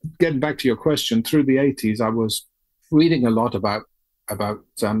getting back to your question, through the 80s, I was reading a lot about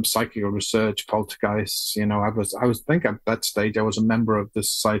psychical research, poltergeists. I was think at that stage I was a member of the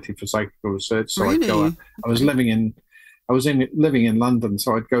Society for Psychical Research. So really? I was living in London,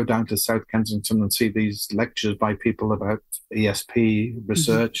 so I'd go down to South Kensington and see these lectures by people about ESP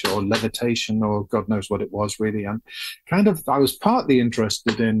research or levitation or God knows what it was really. And I was partly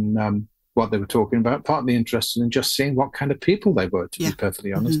interested in what they were talking about, partly interested in just seeing what kind of people they were, to be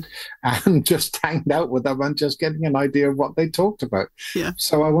perfectly honest, and just hanging out with them and just getting an idea of what they talked about. Yeah.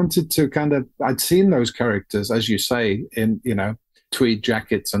 So I wanted to I'd seen those characters, as you say, in, tweed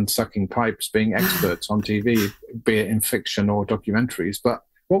jackets and sucking pipes being experts on TV, be it in fiction or documentaries, but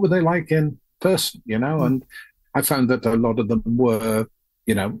what were they like in person, And I found that a lot of them were,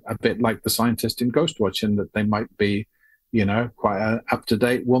 a bit like the scientist in Ghostwatch, in that they might be, quite an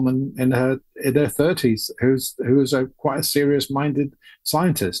up-to-date woman in her 30s who's quite a serious-minded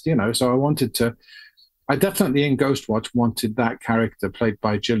scientist, So I definitely in Ghostwatch wanted that character played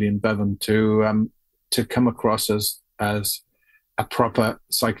by Gillian Bevan to come across as a proper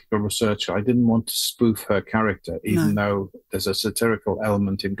psychical researcher. I didn't want to spoof her character, even though there's a satirical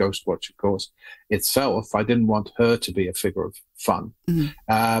element in Ghostwatch, of course, itself. I didn't want her to be a figure of fun.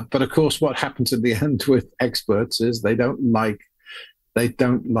 But of course, what happens in the end with experts is they don't like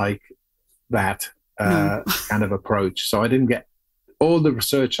that kind of approach. So I didn't get all the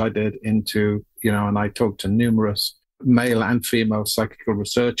research I did into, and I talked to numerous male and female psychical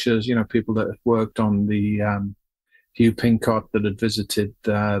researchers, people that have worked on the Hugh Pincott, that had visited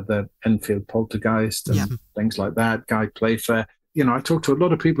the Enfield poltergeist and things like that, Guy Playfair. I talked to a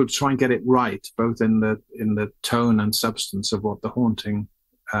lot of people to try and get it right, both in the tone and substance of what the haunting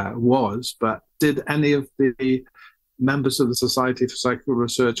was. But did any of the members of the Society for Psychical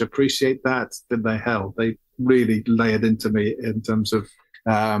Research appreciate that? Did they? Hell, they really lay it into me in terms of,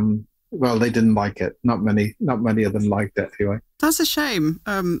 they didn't like it. Not many of them liked it anyway. That's a shame,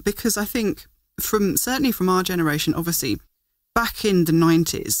 because I think certainly from our generation, obviously, back in the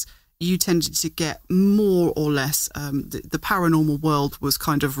 90s, you tended to get more or less, the paranormal world was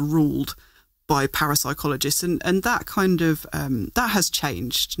kind of ruled by parapsychologists, and that kind of, that has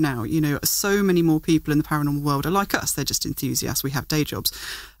changed now. So many more people in the paranormal world are like us. They're just enthusiasts. We have day jobs.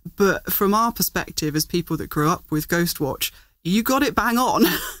 But from our perspective, as people that grew up with Ghostwatch, you got it bang on.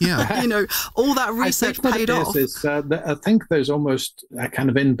 Yeah. All that research paid off. I think there's almost a kind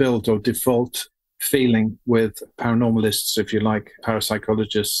of inbuilt or default feeling with paranormalists, if you like,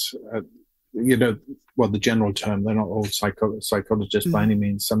 parapsychologists, the general term, they're not all psychologists by any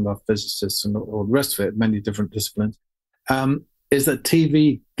means, some are physicists and all the rest of it, many different disciplines, is that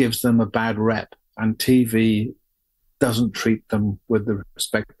TV gives them a bad rep and TV doesn't treat them with the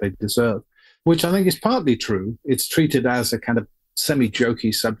respect they deserve, which I think is partly true. It's treated as a kind of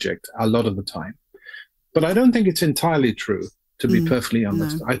semi-jokey subject a lot of the time. But I don't think it's entirely true, to be perfectly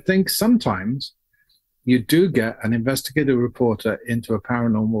honest. No. I think sometimes you do get an investigative reporter into a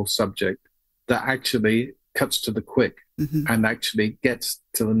paranormal subject that actually cuts to the quick and actually gets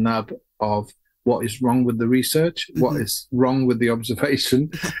to the nub of what is wrong with the research, what is wrong with the observation.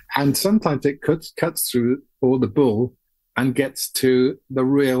 And sometimes it cuts through all the bull and gets to the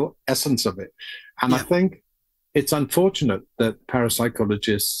real essence of it. And I think it's unfortunate that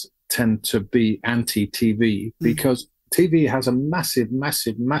parapsychologists tend to be anti-TV because TV has a massive,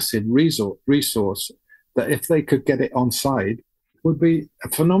 massive, massive resource that if they could get it on side would be a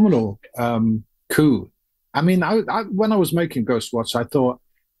phenomenal coup. I mean, when I was making Ghostwatch, I thought,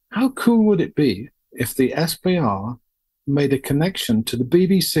 how cool would it be if the SPR made a connection to the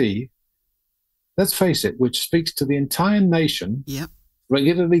BBC, let's face it, which speaks to the entire nation,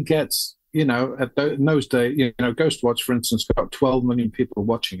 regularly gets, in those days, Ghostwatch, for instance, got 12 million people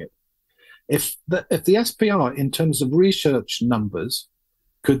watching it. If the SPR, in terms of research numbers,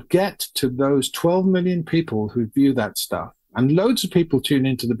 could get to those 12 million people who view that stuff, and loads of people tune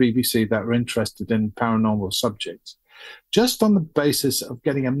into the BBC that are interested in paranormal subjects, just on the basis of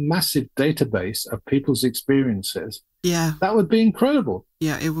getting a massive database of people's experiences. Yeah. That would be incredible.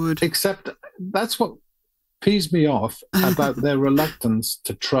 Yeah, it would. Except that's what pees me off about their reluctance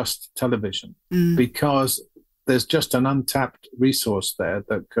to trust television, because there's just an untapped resource there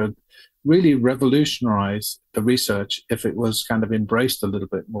that could really revolutionise the research if it was kind of embraced a little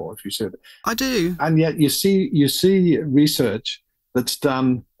bit more, if you see it. I do. And yet you see research that's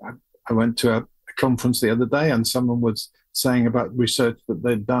done. I went to a conference the other day and someone was saying about research that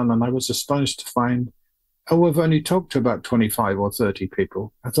they'd done, and I was astonished to find, oh, we've only talked to about 25 or 30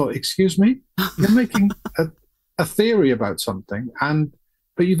 people. I thought, excuse me? You're making a theory about something,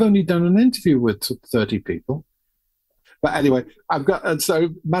 but you've only done an interview with 30 people. But anyway, I've got so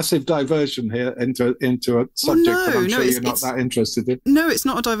massive diversion here into a subject that I'm sure you're not that interested in. No, it's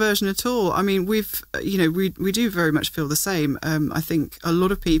not a diversion at all. I mean, we do very much feel the same. I think a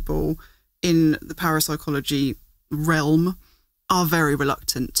lot of people in the parapsychology realm are very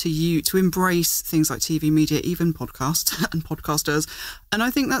reluctant to embrace things like TV media, even podcasts and podcasters. And I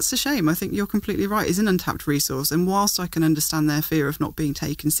think that's a shame. I think you're completely right. It's an untapped resource. And whilst I can understand their fear of not being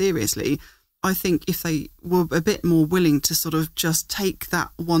taken seriously, I think if they were a bit more willing to sort of just take that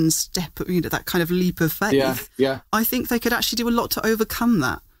one step, that kind of leap of faith, I think they could actually do a lot to overcome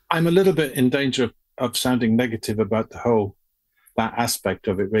that. I'm a little bit in danger of sounding negative about that aspect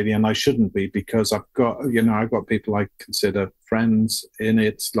of it, really, and I shouldn't be, because I've got people I consider friends in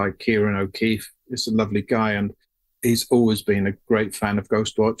it, like Kieran O'Keefe. He's a lovely guy, and he's always been a great fan of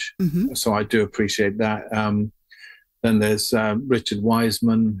Ghostwatch, so I do appreciate that. Then there's Richard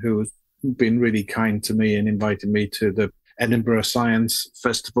Wiseman, who's been really kind to me and invited me to the Edinburgh Science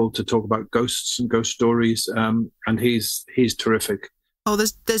Festival to talk about ghosts and ghost stories, and he's terrific. Oh,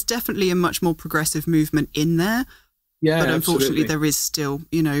 there's definitely a much more progressive movement in there. Yeah, but unfortunately, absolutely. There is still,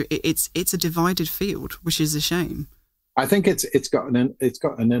 it's a divided field, which is a shame. I think it's got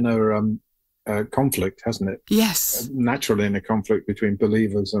an inner conflict, hasn't it? Yes, naturally, in a conflict between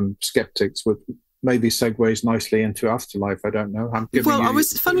believers and skeptics, which maybe segues nicely into Afterlife. I don't know.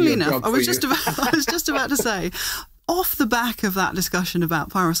 Funnily enough, I was just about to say, off the back of that discussion about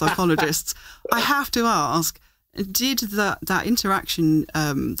parapsychologists, I have to ask, did that interaction,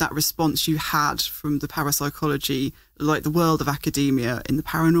 that response you had from the parapsychology, like the world of academia in the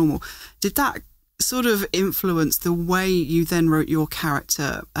paranormal, did that sort of influence the way you then wrote your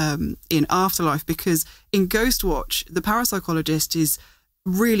character in Afterlife? Because in Ghostwatch, the parapsychologist is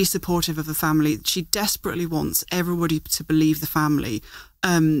really supportive of the family. She desperately wants everybody to believe the family.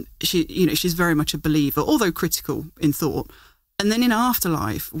 She's very much a believer, although critical in thought. And then in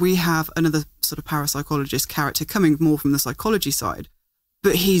Afterlife, we have another sort of parapsychologist character coming more from the psychology side,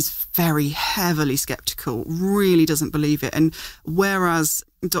 but he's very heavily skeptical, really doesn't believe it. And whereas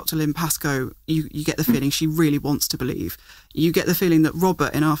Dr. Lynn Pascoe, you get the feeling she really wants to believe. You get the feeling that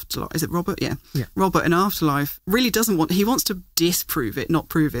Robert in Afterlife, is it Robert? Yeah. Robert in Afterlife really doesn't he wants to disprove it, not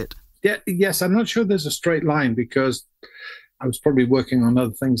prove it. Yeah. Yes, I'm not sure there's a straight line, because I was probably working on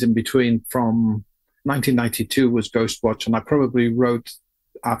other things in between. From 1992 was Ghostwatch, and I probably wrote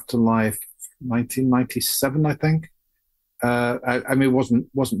Afterlife 1997, I think. I mean, it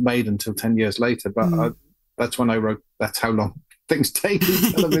wasn't made until 10 years later, but that's when I wrote. That's how long things take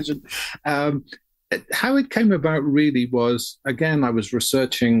in television. How it came about really was, again, I was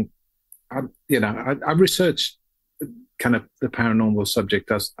researching. I researched kind of the paranormal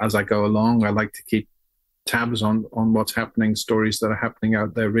subject as I go along. I like to keep tabs on what's happening, stories that are happening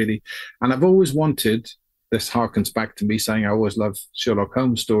out there, really. And I've always wanted, this harkens back to me saying I always love Sherlock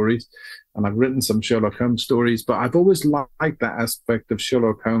Holmes stories, and I've written some Sherlock Holmes stories, but I've always liked that aspect of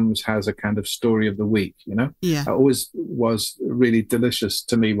Sherlock Holmes has a kind of story of the week, Yeah. It always was really delicious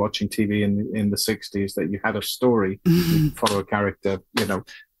to me watching TV in the 60s, that you had a story, you follow a character,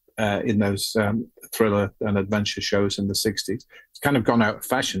 in those thriller and adventure shows in the 60s. It's kind of gone out of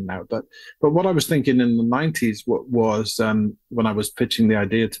fashion now. But what I was thinking in the 90s was when I was pitching the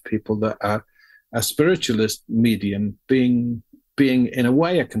idea to people, that a spiritualist medium, being in a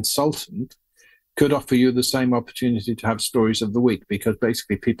way a consultant, could offer you the same opportunity to have stories of the week, because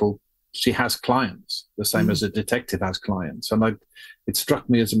basically she has clients, the same as a detective has clients. And it struck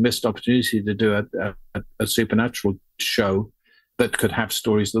me as a missed opportunity to do a supernatural show that could have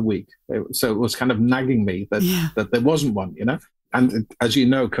stories of the week. So it was kind of nagging me that there wasn't one, And as you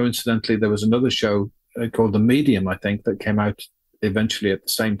know, coincidentally, there was another show called The Medium, I think, that came out eventually at the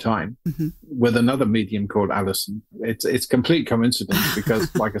same time with another medium called Alison. It's complete coincidence,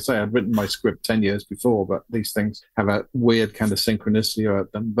 because, like I say, I'd written my script 10 years before, but these things have a weird kind of synchronicity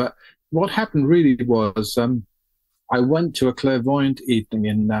about them. But what happened really was I went to a clairvoyant evening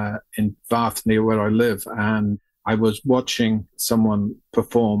in Bath, near where I live, and I was watching someone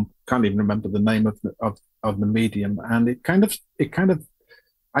perform, can't even remember the name of the medium, and it kind of,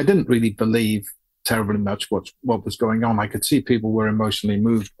 I didn't really believe terribly much what was going on. I could see people were emotionally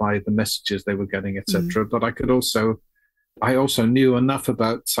moved by the messages they were getting, etc. But I also knew enough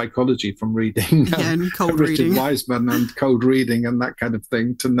about psychology from reading and cold Richard reading. Wiseman and cold reading and that kind of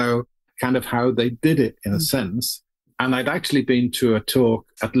thing to know kind of how they did it in a sense. And I'd actually been to a talk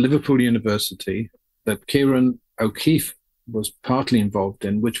at Liverpool University that Kieran O'Keefe was partly involved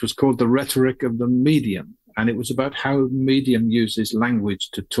in, which was called The Rhetoric of the Medium. And it was about how the medium uses language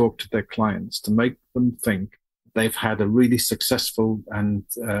to talk to their clients, to make them think they've had a really successful and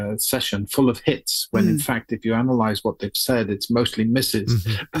session full of hits, when in fact, if you analyze what they've said, it's mostly misses.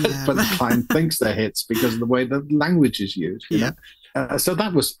 But the client thinks they're hits because of the way the language is used. You know? So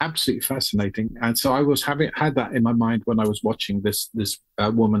that was absolutely fascinating. And so I was had that in my mind when I was watching this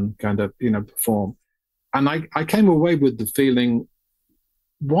woman kind of, perform. And I came away with the feeling,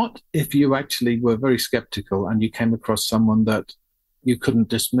 what if you actually were very skeptical and you came across someone that you couldn't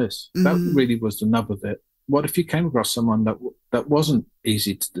dismiss? That really was the nub of it. What if you came across someone that wasn't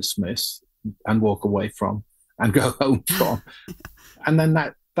easy to dismiss and walk away from and go home from? And then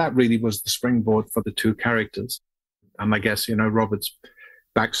that really was the springboard for the two characters. And I guess, Robert's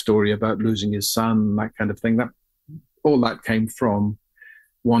backstory about losing his son, that kind of thing, all that came from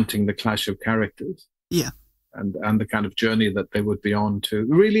wanting the clash of characters. Yeah. And the kind of journey that they would be on to.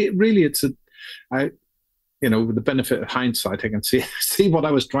 Really, it's with the benefit of hindsight, I can see what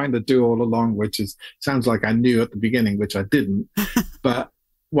I was trying to do all along, which sounds like I knew at the beginning, which I didn't. But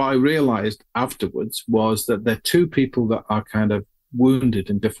what I realized afterwards was that they're two people that are kind of wounded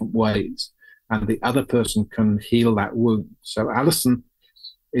in different ways, and the other person can heal that wound. So Alison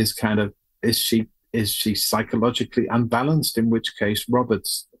is she psychologically unbalanced, in which case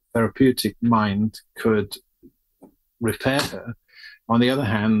Robert's therapeutic mind could repair her. On the other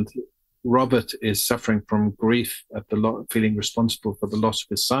hand, Robert is suffering from grief at feeling responsible for the loss of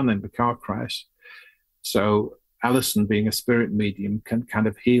his son in the car crash. So Alison, being a spirit medium, can kind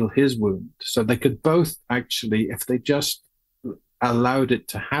of heal his wound. So they could both actually, if they just allowed it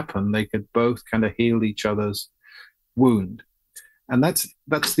to happen, they could both kind of heal each other's wound. And that's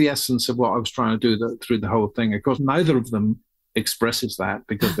the essence of what I was trying to do through the whole thing. Of course, neither of them expresses that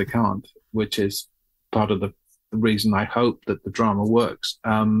because they can't, which is part of the reason I hope that the drama works.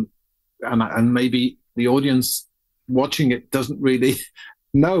 And maybe the audience watching it doesn't really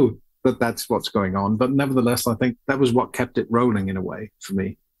know that that's what's going on. But nevertheless, I think that was what kept it rolling in a way for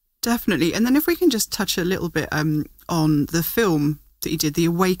me. Definitely. And then if we can just touch a little bit on the film that you did, The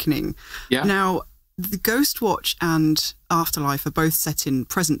Awakening. Yeah. Now, the Ghostwatch and Afterlife are both set in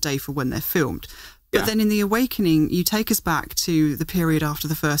present day for when they're filmed. But then in The Awakening, you take us back to the period after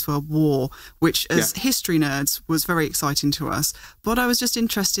the First World War, which as history nerds was very exciting to us. But I was just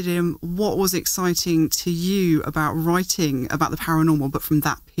interested in what was exciting to you about writing about the paranormal, but from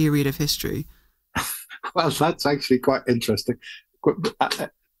that period of history. Well, that's actually quite interesting.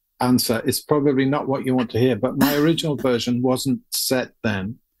 Answer, it's probably not what you want to hear, but my original version wasn't set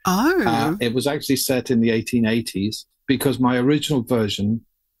then. Oh. It was actually set in the 1880s, because my original version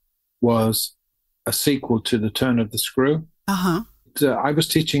was a sequel to The Turn of the Screw. Uh-huh. I was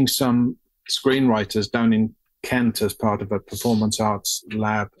teaching some screenwriters down in Kent as part of a performance arts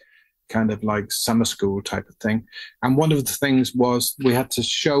lab, kind of like summer school type of thing. And one of the things was we had to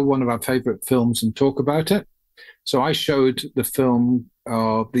show one of our favorite films and talk about it. So I showed the film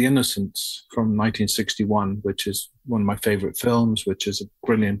The Innocents from 1961, which is one of my favorite films, which is a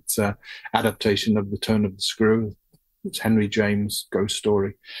brilliant adaptation of The Turn of the Screw. It's Henry James' ghost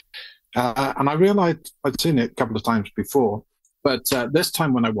story. And I realized I'd seen it a couple of times before, but this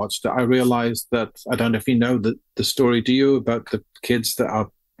time when I watched it, I realized that, I don't know if you know the story, do you, about the kids that are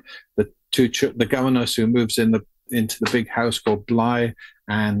the governess who moves into the big house called Bly,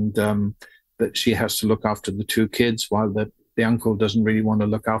 and that she has to look after the two kids while the uncle doesn't really want to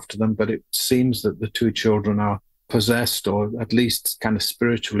look after them. But it seems that the two children are possessed, or at least kind of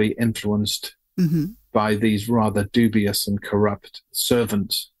spiritually influenced by these rather dubious and corrupt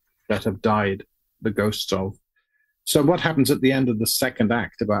servants that have died, the ghosts of. So what happens at the end of the second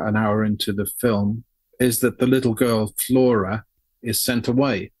act, about an hour into the film, is that the little girl, Flora, is sent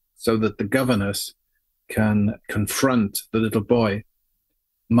away so that the governess can confront the little boy,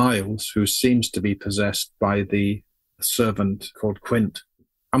 Miles, who seems to be possessed by the servant called Quint.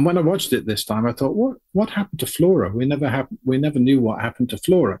 And when I watched it this time, I thought, what happened to Flora? We never knew what happened to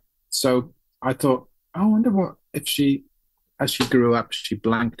Flora. So I thought, I wonder what if she, as she grew up, she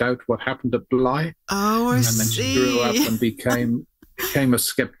blanked out what happened at Bly. Oh, I see. And then she grew up and became a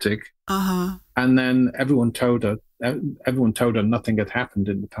skeptic. Uh-huh. And then everyone told her nothing had happened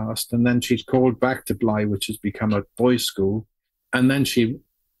in the past. And then she's called back to Bly, which has become a boys' school. And then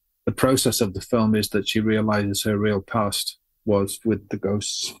the process of the film is that she realizes her real past was with the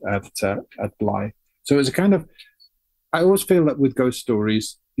ghosts at Bly. So it's a kind of, I always feel that with ghost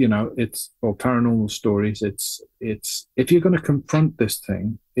stories, or paranormal stories, it's if you're going to confront this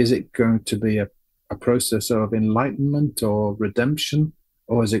thing, is it going to be a process of enlightenment or redemption,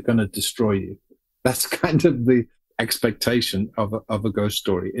 or is it going to destroy you? That's kind of the expectation of a ghost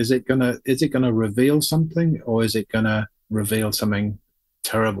story. Is it gonna reveal something, or is it gonna reveal something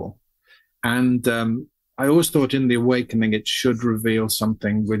terrible? And I always thought in The Awakening it should reveal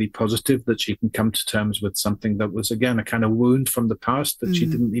something really positive, that she can come to terms with something that was, again, a kind of wound from the past that she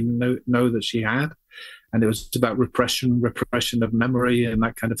didn't even know that she had. And it was about repression of memory and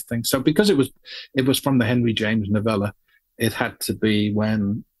that kind of thing. So because it was from the Henry James novella, it had to be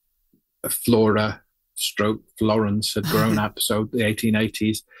when Flora / Florence had grown up, so the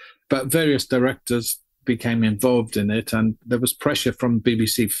 1880s. But various directors became involved in it, and there was pressure from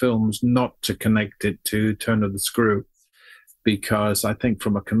BBC Films not to connect it to Turn of the Screw, because I think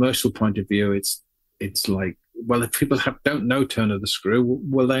from a commercial point of view, it's like, well, if people don't know Turn of the Screw,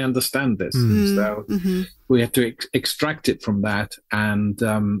 will they understand this? So we had to extract it from that. And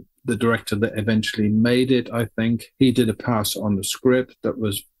the director that eventually made it, I think, he did a pass on the script that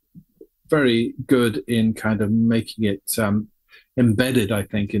was very good in kind of making it embedded, I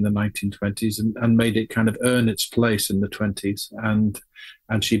think, in the 1920s, and made it kind of earn its place in the 20s.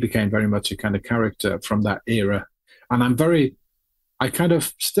 And she became very much a kind of character from that era. And I kind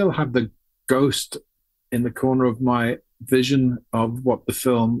of still have the ghost in the corner of my vision of what the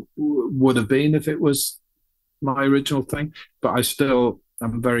film would have been if it was my original thing. But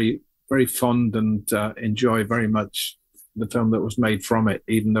I'm very, very fond and enjoy very much the film that was made from it,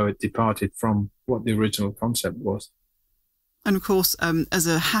 even though it departed from what the original concept was. And of course, as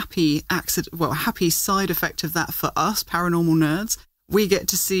a happy side effect of that for us, paranormal nerds, we get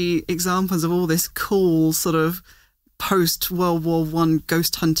to see examples of all this cool sort of post-World War I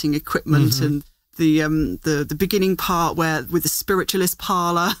ghost hunting equipment, and the beginning part with the spiritualist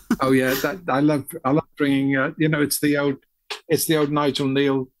parlor. Oh yeah, I love bringing. It's the old Nigel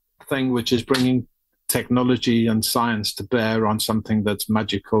Neal thing, which is bringing technology and science to bear on something that's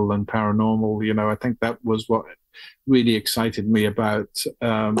magical and paranormal. I think that was what really excited me about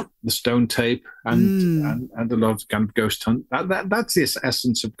the Stone Tape and a lot of kind of ghost hunt. That's the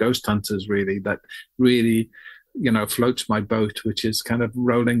essence of Ghost Hunters, really. That really, floats my boat, which is kind of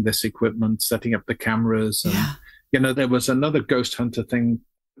rolling this equipment, setting up the cameras, and there was another Ghost Hunter thing.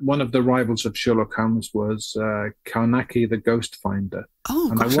 One of the rivals of Sherlock Holmes was Karnacki the Ghost Finder.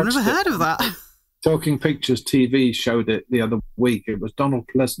 Oh, gosh, I've never heard of that. Talking Pictures TV showed it the other week. It was Donald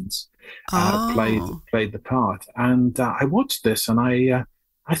Pleasance played the part, and I watched this, and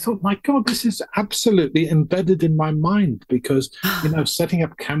I thought, my God, this is absolutely embedded in my mind, because setting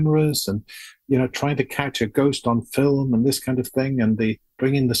up cameras and trying to catch a ghost on film and this kind of thing, and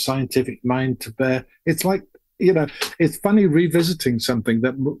bringing the scientific mind to bear. It's like, it's funny revisiting something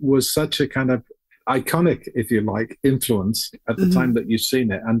that was such a kind of iconic, if you like, influence at the time that you've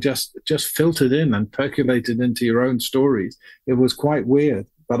seen it, and just filtered in and percolated into your own stories. It was quite weird,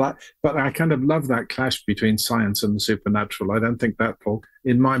 but I kind of love that clash between science and the supernatural. I don't think that will,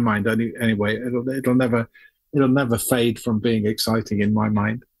 in my mind anyway, it'll never fade from being exciting in my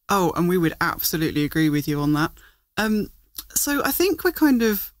mind. Oh, and we would absolutely agree with you on that. So I think we're kind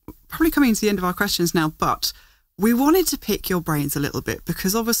of probably coming to the end of our questions now, but we wanted to pick your brains a little bit,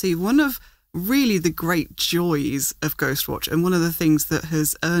 because obviously one of really the great joys of Ghostwatch, and one of the things that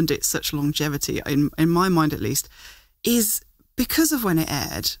has earned it such longevity, in my mind at least, is because of when it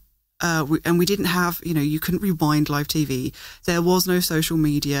aired. And we didn't have, you couldn't rewind live TV. There was no social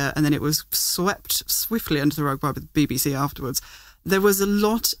media, and then it was swept swiftly under the rug by the BBC afterwards. There was a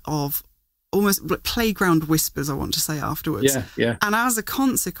lot of almost playground whispers, I want to say, afterwards. Yeah. And as a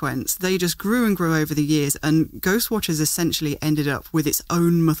consequence, they just grew and grew over the years, and Ghostwatch has essentially ended up with its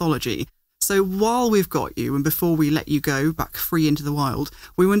own mythology. So while we've got you, and before we let you go back free into the wild,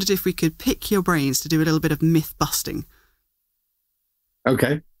 we wondered if we could pick your brains to do a little bit of myth busting.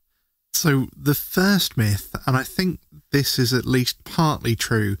 Okay. So the first myth, and I think this is at least partly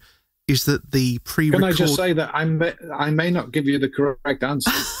true, is that the pre-record... Can I just say that I may not give you the correct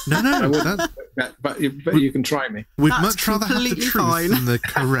answer? No. But you can try me. We'd That's much rather have the truth fine. than the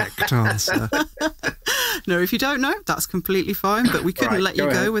correct answer. No, if you don't know, that's completely fine, but we couldn't let you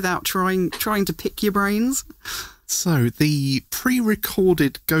go without trying to pick your brains. So the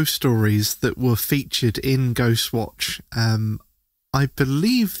pre-recorded ghost stories that were featured in Ghostwatch, I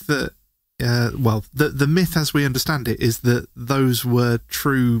believe that well, the myth as we understand it is that those were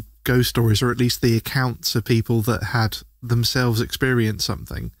true ghost stories, or at least the accounts of people that had themselves experienced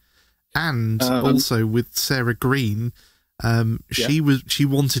something. And also with Sarah Green, she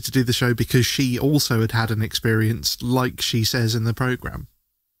wanted to do the show because she also had an experience, like she says in the program.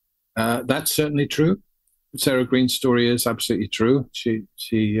 That's certainly true. Sarah Green's story is absolutely true. She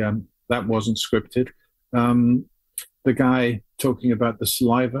that wasn't scripted. The guy talking about the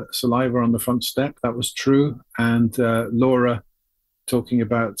saliva on the front step, that was true. And Laura talking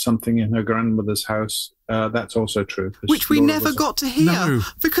about something in her grandmother's house, that's also true. Which we never got to hear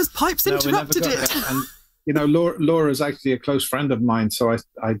because Pipes interrupted it. That. And, you know, Laura is actually a close friend of mine, so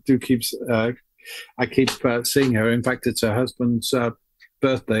I do keep seeing her. In fact, it's her husband's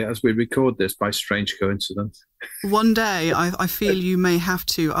birthday as we record this, by strange coincidence. One day, I feel you may have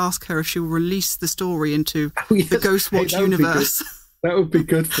to ask her if she'll release the story into the Ghostwatch universe. That would be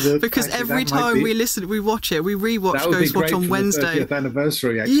good for the... Because every time we watch it, we rewatch Ghostwatch on Wednesday. The 30th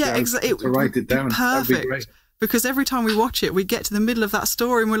anniversary, actually. Yeah, exactly. To write it down. Perfect. That'd be great. Because every time we watch it, we get to the middle of that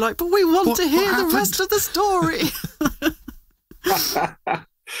story and we're like, but we want to hear the rest of the story.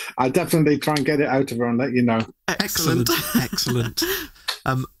 I'll definitely try and get it out of her and let you know. Excellent. Excellent.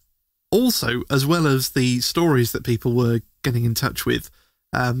 Also, as well as the stories that people were getting in touch with,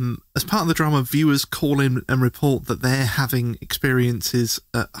 as part of the drama, viewers call in and report that they're having experiences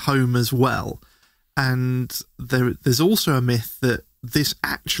at home as well. And there's also a myth that this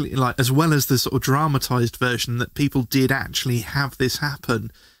actually, like, as well as the sort of dramatized version, that people did actually have this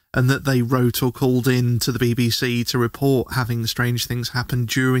happen, and that they wrote or called in to the BBC to report having strange things happen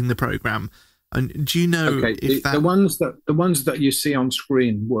during the program. And do you know if the ones that you see on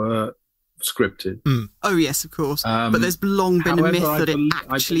screen were scripted? Oh yes, of course. But there's long been a myth that it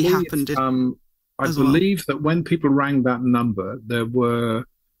actually happened. I believe that when people rang that number, there were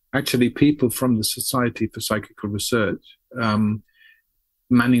actually people from the Society for Psychical Research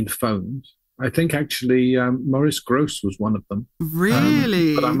manning the phones. I think actually Maurice Grosse was one of them.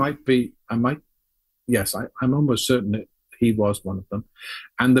 Really? But I'm almost certain that he was one of them.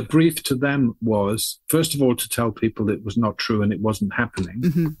 And the brief to them was, first of all, to tell people it was not true and it wasn't happening.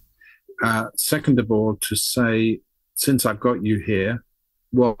 Mm-hmm. Second of all, to say, since I've got you here,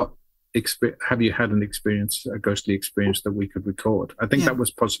 have you had a ghostly experience that we could record? I think that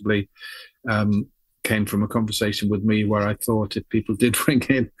was possibly came from a conversation with me where I thought if people did ring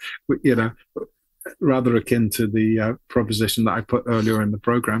in, you know, rather akin to the proposition that I put earlier in the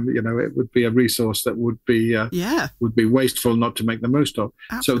program, you know, it would be a resource that would be wasteful not to make the most of.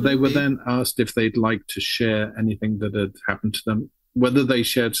 Absolutely. So they were then asked if they'd like to share anything that had happened to them. Whether they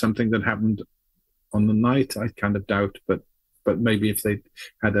shared something that happened on the night, I kind of doubt, but maybe if they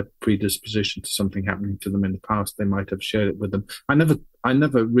had a predisposition to something happening to them in the past, they might have shared it with them. I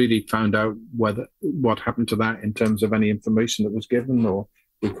never really found out what happened to that in terms of any information that was given or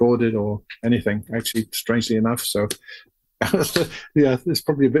recorded or anything, actually, strangely enough. So yeah, it's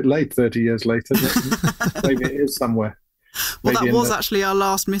probably a bit late 30 years later. Maybe it is somewhere. Well, that was actually our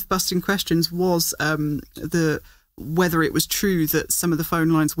last myth-busting questions, was whether it was true that some of the phone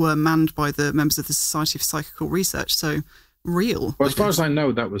lines were manned by the members of the Society for Psychical Research. So real. Well, as far as I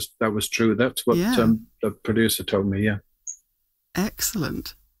know, that was true. That's what the producer told me. Yeah.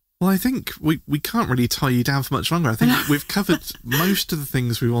 Excellent. Well, I think we can't really tie you down for much longer. I think we've covered most of the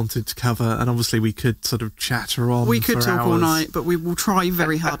things we wanted to cover, and obviously we could sort of chatter on. We could talk all night, but we will try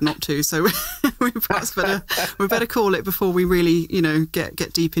very hard not to. So we better call it before we really, you know, get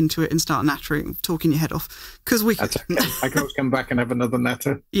deep into it and start nattering, talking your head off. Because we That's okay. I can always come back and have another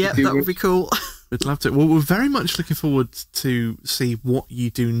natter. Yeah, that would be cool. We'd love to. Well, we're very much looking forward to see what you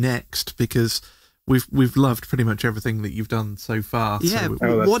do next, because we've loved pretty much everything that you've done so far. Yeah.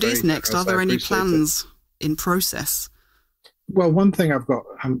 So what is next? Are there any plans in process? Well, one thing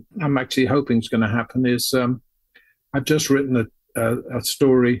I'm actually hoping is going to happen is I've just written a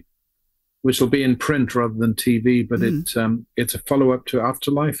story which will be in print rather than TV, but it's a follow-up to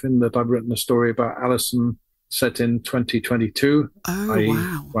Afterlife, in that I've written a story about Alison set in 2022. Oh,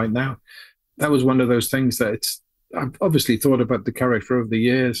 wow. Right now. That was one of those things that I've obviously thought about the character over the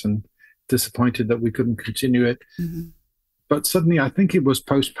years and disappointed that we couldn't continue it. Mm-hmm. But suddenly, I think it was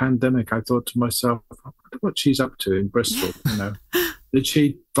post-pandemic, I thought to myself, I wonder what she's up to in Bristol. You know, did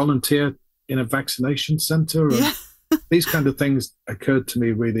she volunteer in a vaccination centre? Yeah. These kind of things occurred to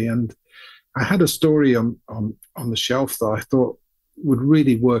me, really. And I had a story on the shelf that I thought would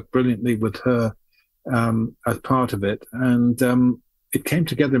really work brilliantly with her as part of it. And it came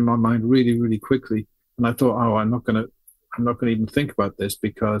together in my mind really, really quickly. And I thought, I'm not going to even think about this,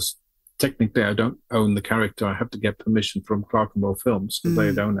 because technically I don't own the character. I have to get permission from Clark and Moore Films, because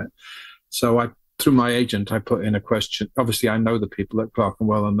they don't own it. So through my agent, I put in a question. Obviously, I know the people at Clark and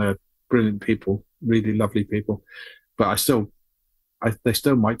Well, and they're brilliant people, really lovely people. But they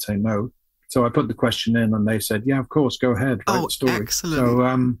still might say no. So I put the question in, and they said, "Yeah, of course, go ahead, write the story."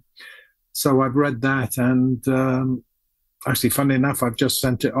 Excellent. So I've read that, and actually, funnily enough, I've just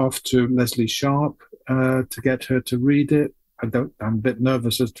sent it off to Leslie Sharp to get her to read it. I'm a bit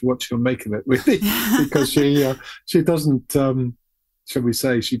nervous as to what she'll make of it, really, because she doesn't, shall we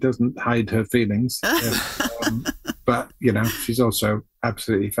say, she doesn't hide her feelings. But she's also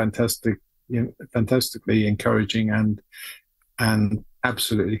absolutely fantastic, fantastically encouraging and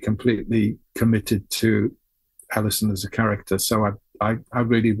absolutely completely committed to Alison as a character. So I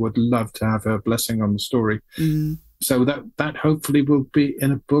really would love to have her blessing on the story. Mm. So that hopefully will be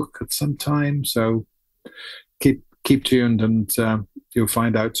in a book at some time. So keep tuned, and you'll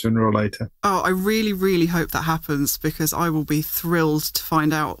find out sooner or later. Oh, I really, really hope that happens, because I will be thrilled to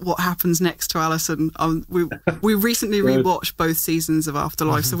find out what happens next to Alison. We recently rewatched both seasons of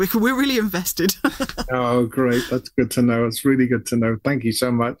Afterlife, so we're really invested. Oh, great. That's good to know. It's really good to know. Thank you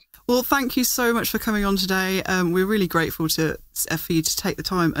so much. Well, thank you so much for coming on today. We're really grateful for you to take the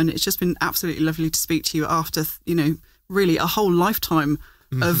time, and it's just been absolutely lovely to speak to you after, really a whole lifetime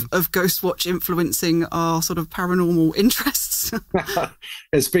of Ghostwatch influencing our sort of paranormal interests.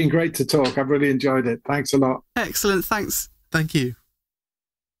 It's been great to talk. I've really enjoyed it. Thanks a lot. Excellent. Thanks. Thank you.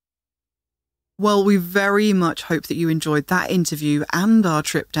 Well, we very much hope that you enjoyed that interview and our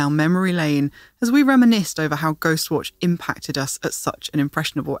trip down memory lane as we reminisced over how Ghostwatch impacted us at such an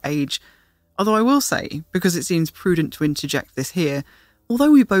impressionable age. Although I will say, because it seems prudent to interject this here,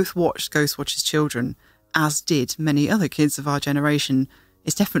 although we both watched Ghostwatch as children, as did many other kids of our generation,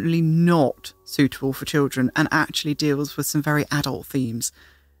 it's definitely not suitable for children and actually deals with some very adult themes.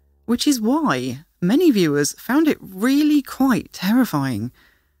 Which is why many viewers found it really quite terrifying.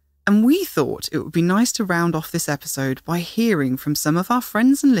 And we thought it would be nice to round off this episode by hearing from some of our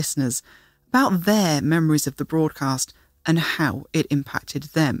friends and listeners about their memories of the broadcast and how it impacted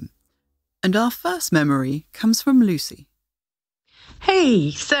them. And our first memory comes from Lucy.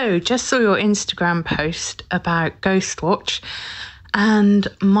 Hey, so just saw your Instagram post about Ghostwatch, and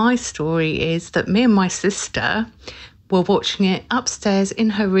my story is that me and my sister were watching it upstairs in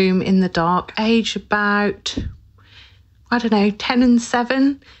her room in the dark, age about, 10 and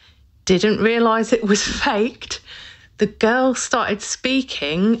 7. Didn't realise it was faked. The girl started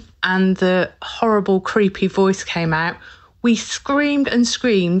speaking and the horrible, creepy voice came out. We screamed and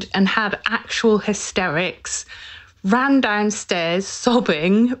screamed and had actual hysterics. Ran downstairs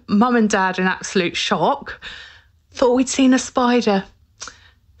sobbing, mum and dad in absolute shock. Thought we'd seen a spider.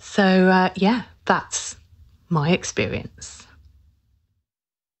 So, that's my experience.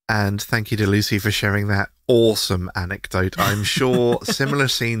 And thank you to Lucy for sharing that awesome anecdote. I'm sure similar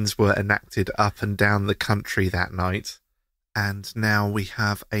scenes were enacted up and down the country that night. And now we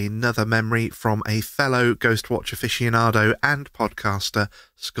have another memory from a fellow Ghostwatch aficionado and podcaster,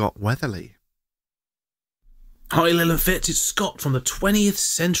 Scott Weatherly. Hi Lil and Fitz, it's Scott from the 20th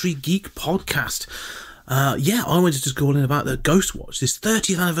Century Geek podcast. I wanted to just go in about the Ghostwatch, this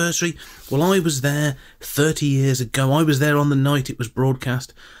 30th anniversary. Well, I was there 30 years ago. I was there on the night it was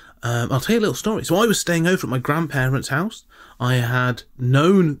broadcast. I'll tell you a little story. So I was staying over at my grandparents' house. I had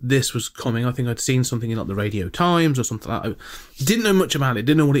known this was coming. I think I'd seen something in like the Radio Times or something like that. I didn't know much about it.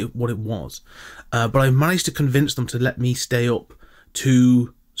 Didn't know what it was. But I managed to convince them to let me stay up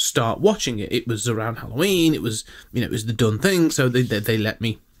to start watching it. It was around Halloween. It was, it was the done thing. So they let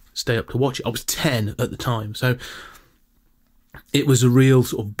me stay up to watch it. I was 10 at the time. So it was a real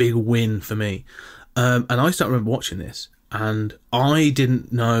sort of big win for me. And I start remember watching this. And I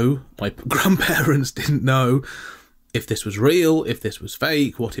didn't know, my grandparents didn't know if this was real, if this was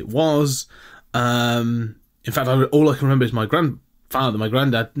fake, what it was. In fact, all I can remember is my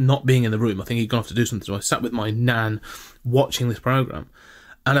granddad, not being in the room. I think he'd gone off to do something. So I sat with my nan watching this programme.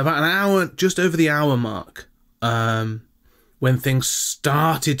 And about an hour, just over the hour mark, when things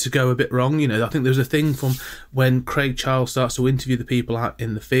started to go a bit wrong, I think there was a thing from when Craig Charles starts to interview the people out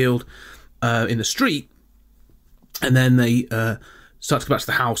in the field, in the street. And then they start to go back to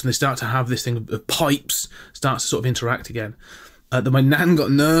the house and they start to have this thing of pipes starts to sort of interact again. Then my nan got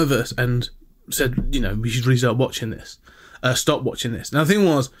nervous and said, we should really stop watching this. Stop watching this. Now, the thing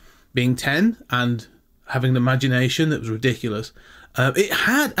was, being 10 and having an imagination that was ridiculous, it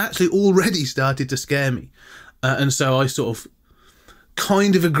had actually already started to scare me. And so I sort of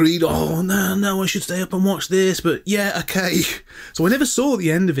kind of agreed, oh, no, I should stay up and watch this, but yeah, okay. So I never saw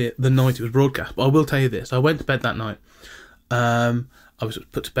the end of it the night it was broadcast, but I will tell you this. I went to bed that night. I was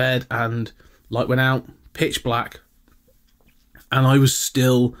put to bed and light went out, pitch black. And I was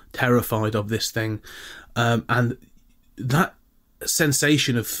still terrified of this thing. And that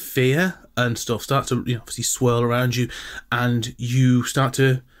sensation of fear and stuff starts to, obviously swirl around you, and you start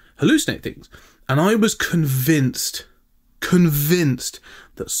to hallucinate things. And I was convinced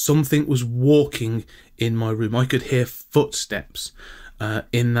that something was walking in my room. I could hear footsteps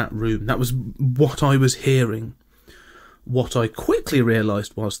in that room. That was what I was hearing. What I quickly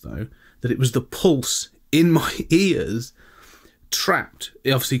realised was, though, that it was the pulse in my ears trapped,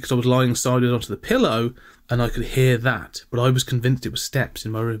 obviously because I was lying sideways onto the pillow, and I could hear that, but I was convinced it was steps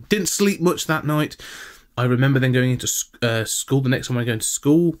in my room. Didn't sleep much that night. I remember then going into school the next time I go into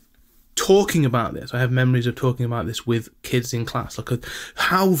school, talking about this. I have memories of talking about this with kids in class. Like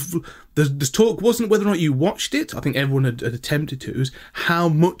how the talk wasn't whether or not you watched it. I think everyone had attempted to. It was how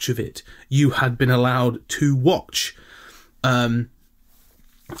much of it you had been allowed to watch.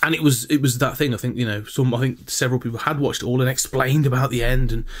 And it was that thing. I think I think several people had watched it all and explained about the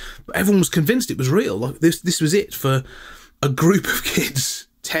end, and everyone was convinced it was real. Like this was it for a group of kids,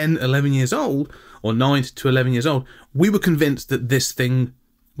 10, 11 years old, or 9 to 11 years old. We were convinced that this thing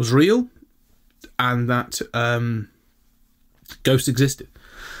was real, and that ghosts existed.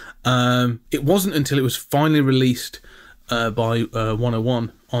 It wasn't until it was finally released by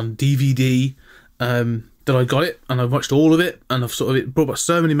 101 on DVD. That I got it, and I've watched all of it, and it brought back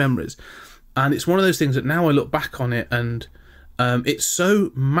so many memories. And it's one of those things that now I look back on it, and it's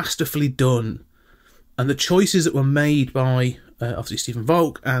so masterfully done, and the choices that were made by obviously Stephen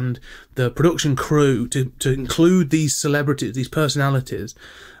Volk and the production crew to include these celebrities, these personalities,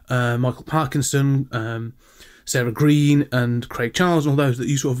 Michael Parkinson, Sarah Green and Craig Charles, and all those that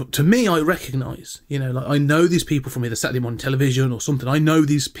you sort of, to me, I recognise. Like I know these people from either Saturday morning television or something. I know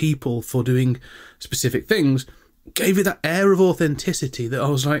these people for doing specific things. Gave it that air of authenticity that I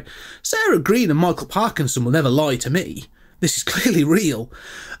was like, Sarah Green and Michael Parkinson will never lie to me. This is clearly real.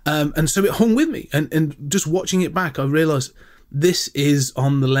 And so it hung with me. And just watching it back, I realised this is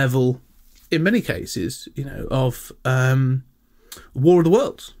on the level, in many cases, of War of the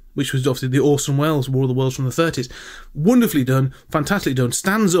Worlds, which was obviously the Orson Welles War of the Worlds from the 30s. Wonderfully done, fantastically done,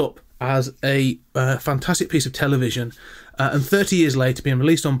 stands up as a fantastic piece of television, and 30 years later being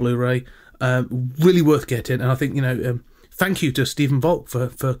released on Blu Ray, really worth getting. And I think, thank you to Stephen Volk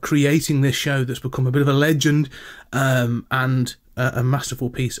for creating this show that's become a bit of a legend, and a masterful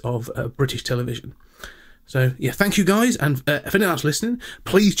piece of British television. So, yeah, thank you guys, and if anyone else listening,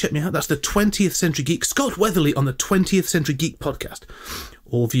 please check me out. That's the 20th Century Geek, Scott Weatherly on the 20th Century Geek podcast.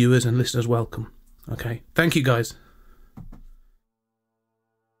 All viewers and listeners welcome. Okay, thank you guys.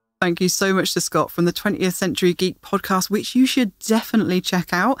 Thank you so much to Scott from the 20th Century Geek podcast, which you should definitely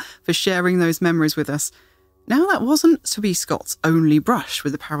check out, for sharing those memories with us. Now, that wasn't to be Scott's only brush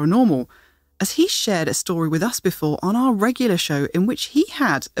with the paranormal, as he shared a story with us before on our regular show in which he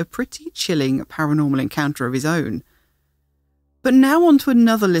had a pretty chilling paranormal encounter of his own. But now on to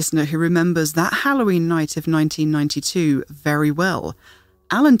another listener who remembers that Halloween night of 1992 very well,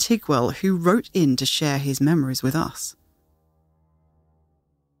 Alan Tigwell, who wrote in to share his memories with us.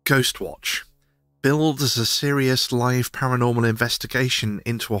 Ghostwatch, billed as a serious live paranormal investigation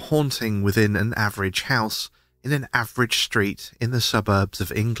into a haunting within an average house in an average street in the suburbs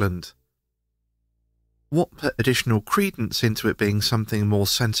of England. What put additional credence into it being something more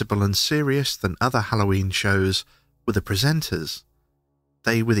sensible and serious than other Halloween shows were the presenters.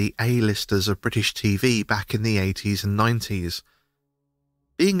 They were the A-listers of British TV back in the 80s and 90s.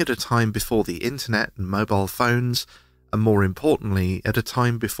 Being at a time before the internet and mobile phones, and more importantly, at a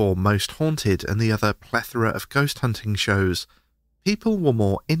time before Most Haunted and the other plethora of ghost hunting shows, people were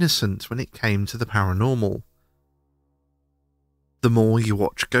more innocent when it came to the paranormal. The more you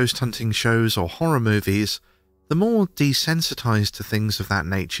watch ghost hunting shows or horror movies, the more desensitized to things of that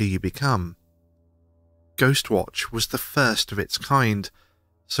nature you become. Ghostwatch was the first of its kind,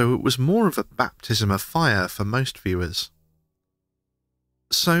 so it was more of a baptism of fire for most viewers.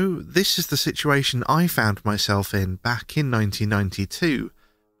 So this is the situation I found myself in back in 1992,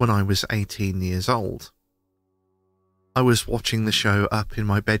 when I was 18 years old. I was watching the show up in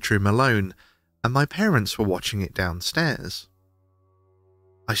my bedroom alone, and my parents were watching it downstairs.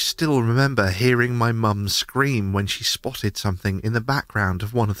 I still remember hearing my mum scream when she spotted something in the background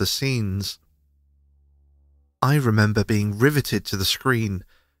of one of the scenes. I remember being riveted to the screen,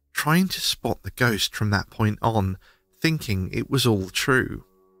 trying to spot the ghost from that point on, thinking it was all true.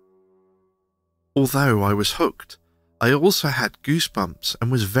 Although I was hooked, I also had goosebumps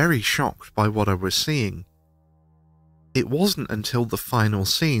and was very shocked by what I was seeing. It wasn't until the final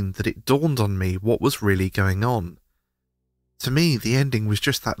scene that it dawned on me what was really going on. To me, the ending was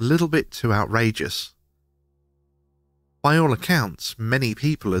just that little bit too outrageous. By all accounts, many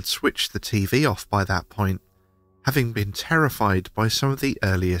people had switched the TV off by that point, having been terrified by some of the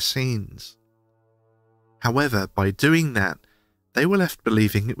earlier scenes. However, by doing that, they were left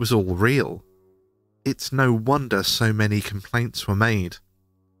believing it was all real. It's no wonder so many complaints were made.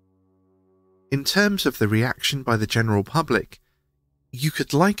 In terms of the reaction by the general public, you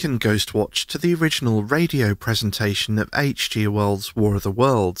could liken Ghostwatch to the original radio presentation of H.G. Wells' War of the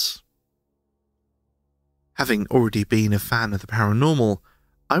Worlds. Having already been a fan of the paranormal,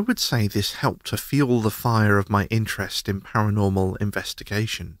 I would say this helped to fuel the fire of my interest in paranormal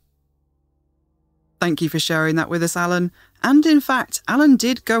investigation. Thank you for sharing that with us, Alan. And in fact, Alan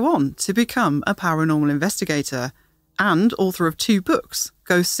did go on to become a paranormal investigator and author of 2 books,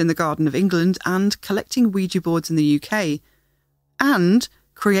 Ghosts in the Garden of England and Collecting Ouija Boards in the UK, and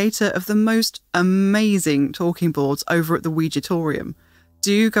creator of the most amazing talking boards over at the Ouijatorium.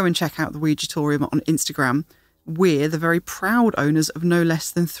 Do go and check out the Ouijatorium on Instagram. We're the very proud owners of no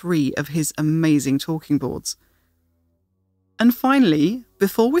less than 3 of his amazing talking boards. And finally,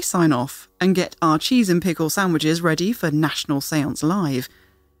 before we sign off and get our cheese and pickle sandwiches ready for National Seance Live,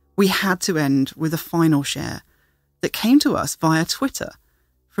 we had to end with a final share that came to us via Twitter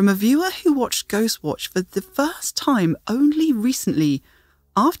from a viewer who watched Ghostwatch for the first time only recently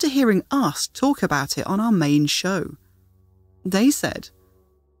after hearing us talk about it on our main show. They said,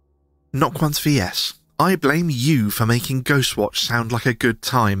 Knock once for yes. I blame you for making Ghostwatch sound like a good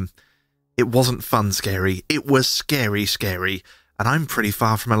time. It wasn't fun scary, it was scary scary, and I'm pretty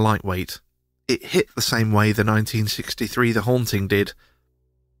far from a lightweight. It hit the same way the 1963 The Haunting did.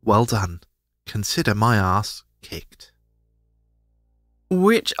 Well done. Consider my arse kicked.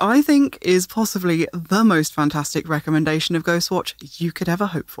 Which I think is possibly the most fantastic recommendation of Ghostwatch you could ever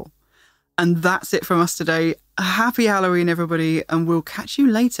hope for. And that's it from us today. Happy Halloween, everybody, and we'll catch you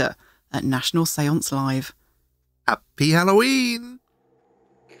later at National Seance Live. Happy Halloween!